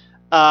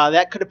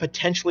 That could have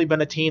potentially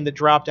been a team that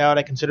dropped out.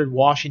 I considered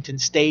Washington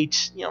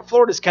State.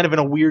 Florida's kind of in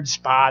a weird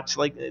spot.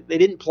 Like, they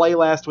didn't play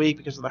last week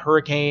because of the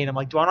hurricane. I'm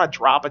like, do I not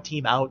drop a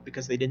team out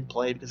because they didn't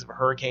play because of a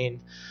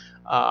hurricane?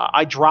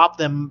 I dropped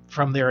them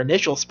from their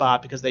initial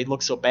spot because they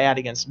looked so bad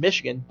against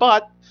Michigan.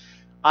 But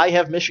I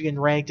have Michigan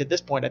ranked at this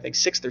point, I think,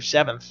 6th or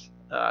 7th.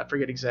 I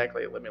forget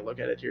exactly. Let me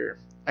look at it here.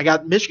 I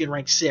got Michigan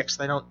ranked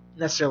 6th. I don't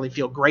necessarily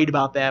feel great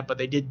about that, but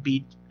they did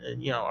beat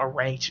a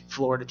ranked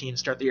Florida team to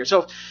start the year.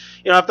 So,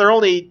 if their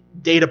only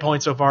data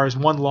point so far is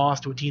one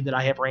loss to a team that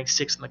I have ranked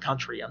 6th in the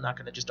country, I'm not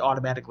going to just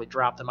automatically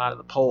drop them out of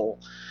the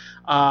poll.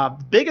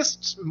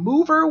 Biggest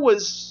mover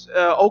was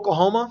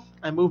Oklahoma.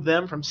 I moved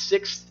them from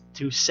 6th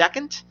to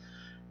 2nd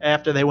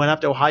after they went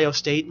up to Ohio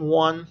State and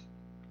won.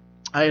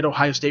 I had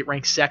Ohio State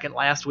ranked 2nd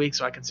last week,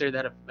 so I consider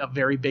that a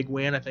very big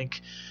win. I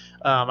think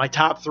my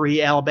top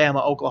 3,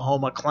 Alabama,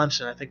 Oklahoma,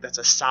 Clemson, I think that's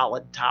a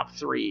solid top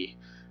 3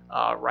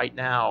 right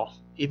now,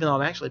 even though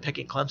I'm actually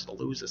picking Clemson to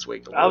lose this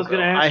week. I was going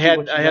to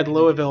ask I had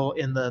Louisville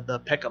in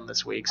the pick 'em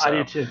this week. So, I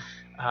did too.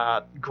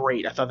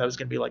 Great. I thought that was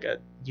going to be like a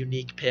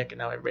unique pick, and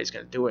now everybody's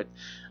going to do it.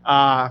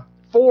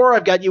 4,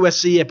 I've got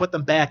USC. I put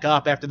them back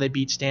up after they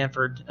beat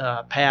Stanford,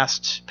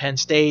 past Penn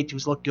State,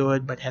 who's looked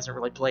good but hasn't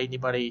really played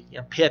anybody.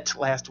 Pitt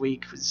last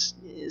week was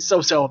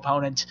so-so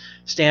opponent.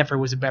 Stanford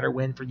was a better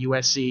win for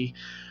USC.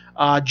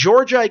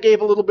 Georgia, I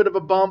gave a little bit of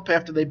a bump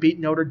after they beat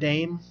Notre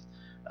Dame.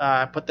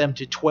 I put them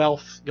to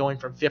 12th, going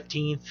from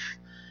 15th.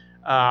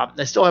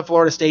 I still have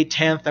Florida State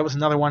 10th. That was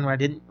another one where I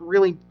didn't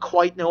really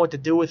quite know what to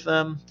do with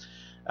them.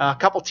 A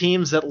couple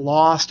teams that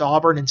lost,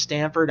 Auburn and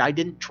Stanford, I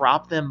didn't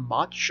drop them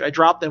much. I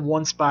dropped them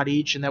 1 spot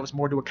each, and that was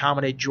more to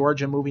accommodate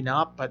Georgia moving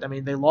up. But,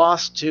 they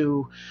lost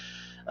to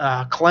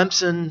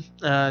Clemson,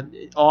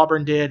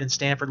 Auburn did, and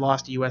Stanford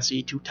lost to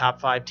USC, 2 top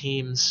 5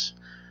 teams.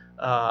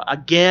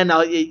 Again,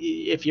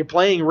 if you're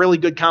playing really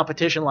good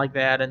competition like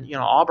that, and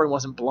Auburn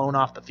wasn't blown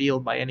off the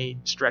field by any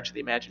stretch of the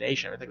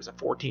imagination. I think it was a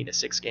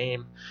 14-6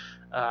 game.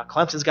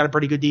 Clemson's got a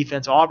pretty good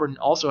defense. Auburn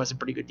also has a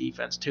pretty good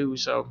defense too.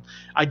 So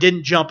I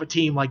didn't jump a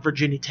team like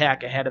Virginia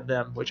Tech ahead of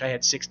them, which I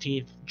had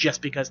 16th,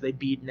 just because they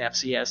beat an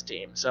FCS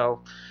team.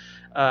 So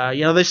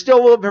there's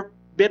still a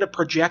bit of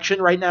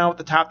projection right now at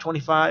the top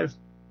 25.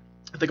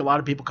 I think a lot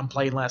of people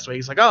complained last week.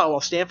 It's like, oh, well,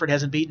 Stanford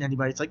hasn't beaten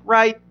anybody. It's like,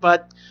 right,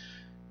 but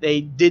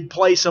they did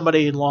play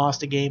somebody and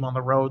lost a game on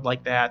the road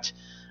like that.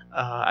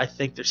 I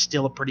think they're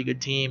still a pretty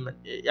good team.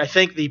 I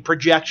think the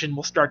projection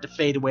will start to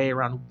fade away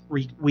around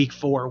week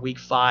 4, week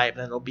 5,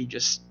 and it'll be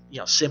just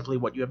simply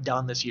what you have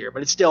done this year.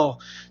 But it's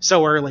still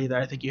so early that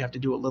I think you have to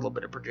do a little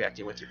bit of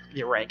projecting with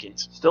your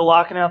rankings. Still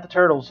locking out the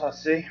Turtles, I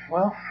see.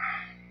 Well,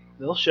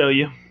 they'll show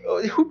you.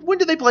 When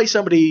do they play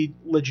somebody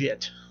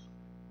legit?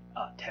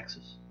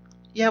 Texas.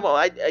 Yeah, well,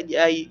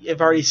 I have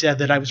already said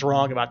that I was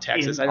wrong about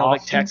Texas. I don't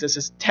think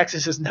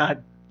Texas is not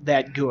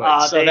that good,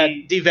 They- that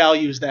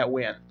devalues that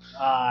win.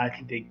 I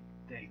think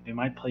they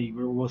might play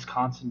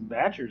Wisconsin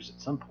Badgers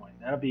at some point.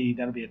 That'll be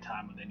a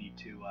time when they need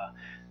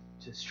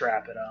to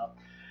strap it up.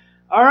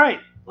 All right,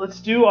 let's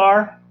do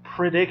our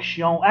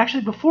prediction.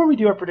 Actually, before we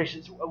do our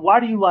predictions, why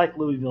do you like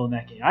Louisville in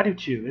that game? I do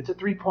too. It's a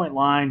 3-point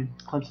line.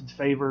 Clemson's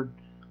favored.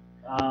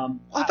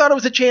 I thought it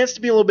was a chance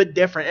to be a little bit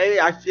different.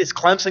 Is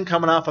Clemson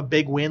coming off a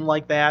big win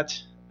like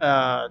that?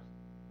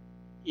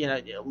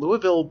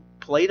 Louisville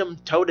played them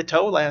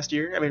toe-to-toe last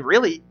year. I mean,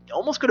 really,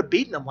 almost could have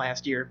beaten them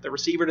last year. The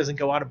receiver doesn't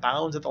go out of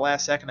bounds at the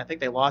last second. I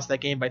think they lost that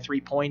game by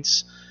 3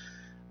 points.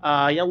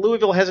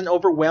 Louisville hasn't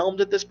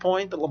overwhelmed at this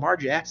point, but Lamar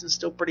Jackson's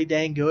still pretty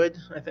dang good.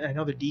 I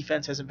know their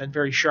defense hasn't been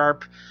very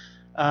sharp.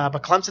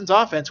 But Clemson's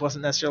offense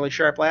wasn't necessarily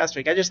sharp last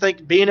week. I just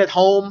think being at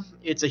home,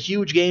 it's a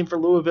huge game for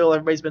Louisville.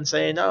 Everybody's been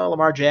saying,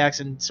 Lamar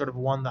Jackson sort of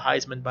won the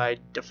Heisman by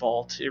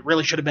default. It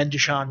really should have been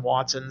Deshaun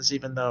Watson's,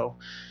 even though,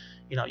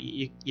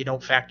 you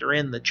don't factor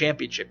in the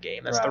championship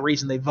game. That's the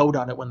reason they vote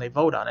on it when they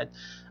vote on it.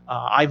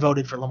 I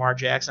voted for Lamar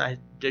Jackson. I had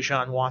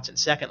Deshaun Watson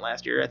second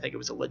last year. I think it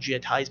was a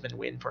legit Heisman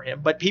win for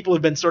him. But people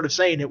have been sort of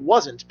saying it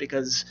wasn't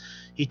because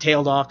he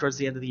tailed off towards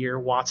the end of the year.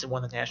 Watson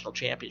won the national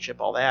championship,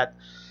 all that.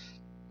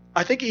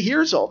 I think he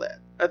hears all that.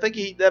 I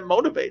think that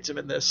motivates him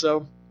in this.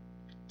 So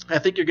I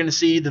think you're going to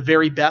see the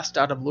very best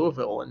out of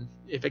Louisville. And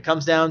if it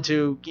comes down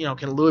to,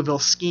 can Louisville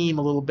scheme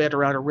a little bit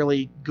around a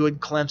really good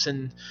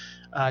Clemson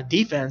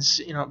defense,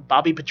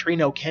 Bobby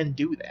Petrino can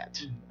do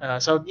that.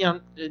 So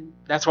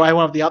that's why I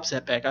went with the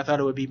upset pick. I thought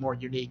it would be more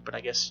unique, but I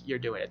guess you're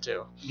doing it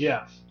too.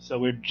 Yeah. So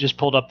we just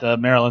pulled up the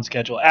Maryland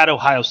schedule. At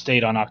Ohio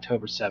State on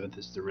October 7th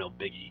is the real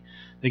biggie.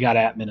 They got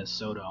at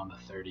Minnesota on the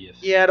 30th.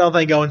 Yeah, I don't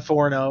think going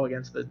 4-0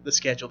 against the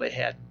schedule they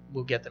had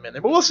will get them in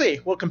there. But we'll see.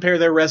 We'll compare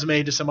their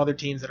resume to some other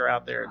teams that are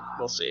out there.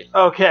 We'll see.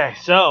 Okay,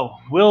 so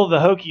will the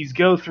Hokies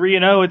go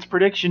 3-0? It's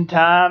prediction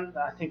time.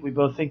 I think we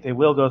both think they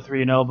will go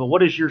 3-0. But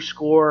what is your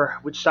score?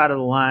 Which side of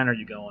the line are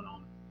you going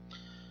on?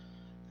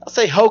 I'll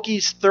say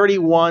Hokies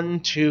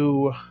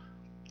 31-14.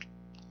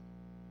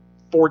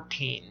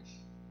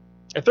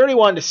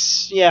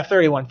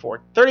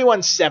 Or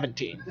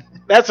 31-17.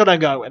 That's what I'm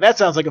going with. That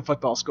sounds like a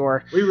football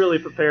score. We really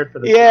prepared for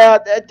this. Yeah,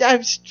 I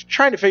was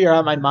trying to figure out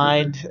in my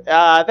mind.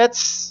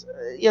 That's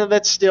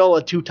still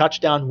a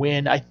 2-touchdown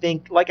win. I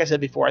think, like I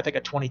said before, I think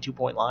a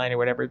 22-point line or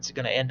whatever it's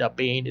going to end up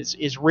being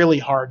is really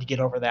hard to get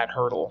over that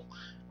hurdle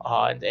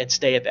and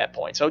stay at that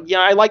point. So,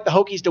 I like the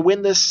Hokies to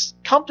win this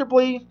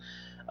comfortably,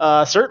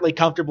 certainly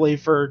comfortably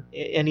for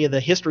any of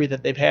the history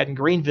that they've had in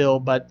Greenville,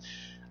 but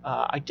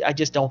I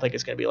just don't think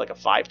it's going to be like a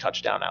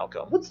 5-touchdown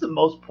outcome. What's the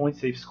most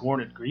points they've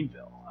scored at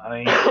Greenville?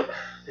 I mean,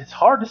 it's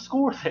hard to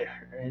score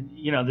there. And,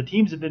 the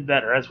teams have been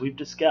better, as we've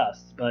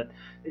discussed. But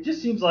it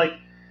just seems like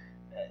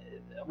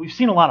we've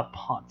seen a lot of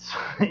punts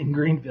in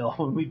Greenville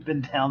when we've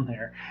been down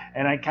there.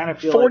 And I kind of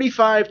feel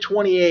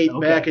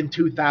 45-28 back in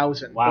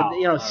 2000. Wow.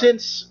 But,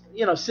 since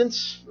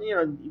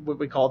what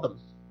we call the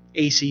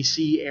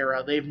ACC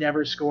era, they've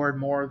never scored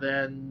more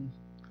than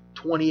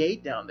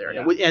 28 down there.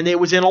 Yeah. And it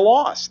was in a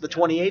loss, the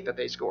 28 that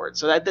they scored.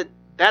 So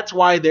that's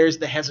why there's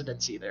the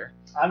hesitancy there.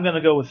 I'm going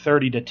to go with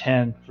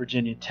 30-10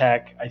 Virginia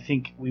Tech. I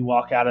think we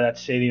walk out of that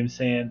stadium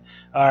saying,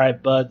 all right,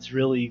 Bud's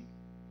really,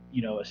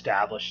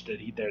 established that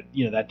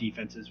that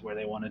defense is where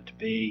they want it to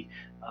be.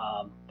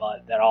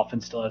 But that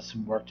offense still has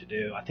some work to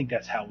do. I think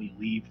that's how we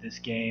leave this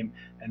game,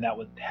 and that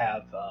would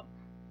have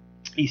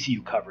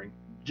ECU covering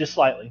just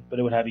slightly, but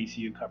it would have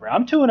ECU covering.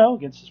 I'm 2-0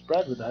 against the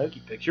spread with the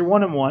Hokie picks. You're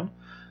 1-1.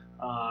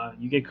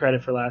 You get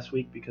credit for last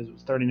week because it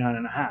was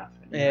 39.5.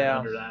 Yeah.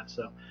 Under that,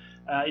 so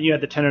and you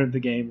had the tenor of the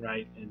game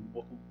right, and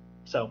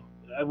so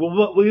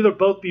we'll either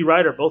both be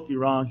right or both be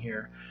wrong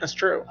here. That's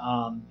true.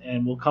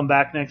 And we'll come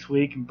back next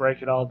week and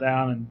break it all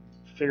down and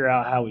figure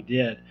out how we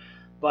did.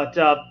 But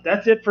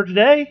that's it for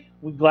today.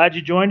 We're glad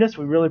you joined us.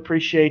 We really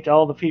appreciate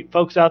all the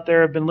folks out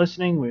there who have been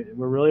listening.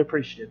 We're really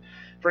appreciative.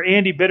 For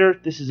Andy Bitter,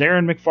 this is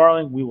Aaron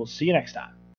McFarling. We will see you next time.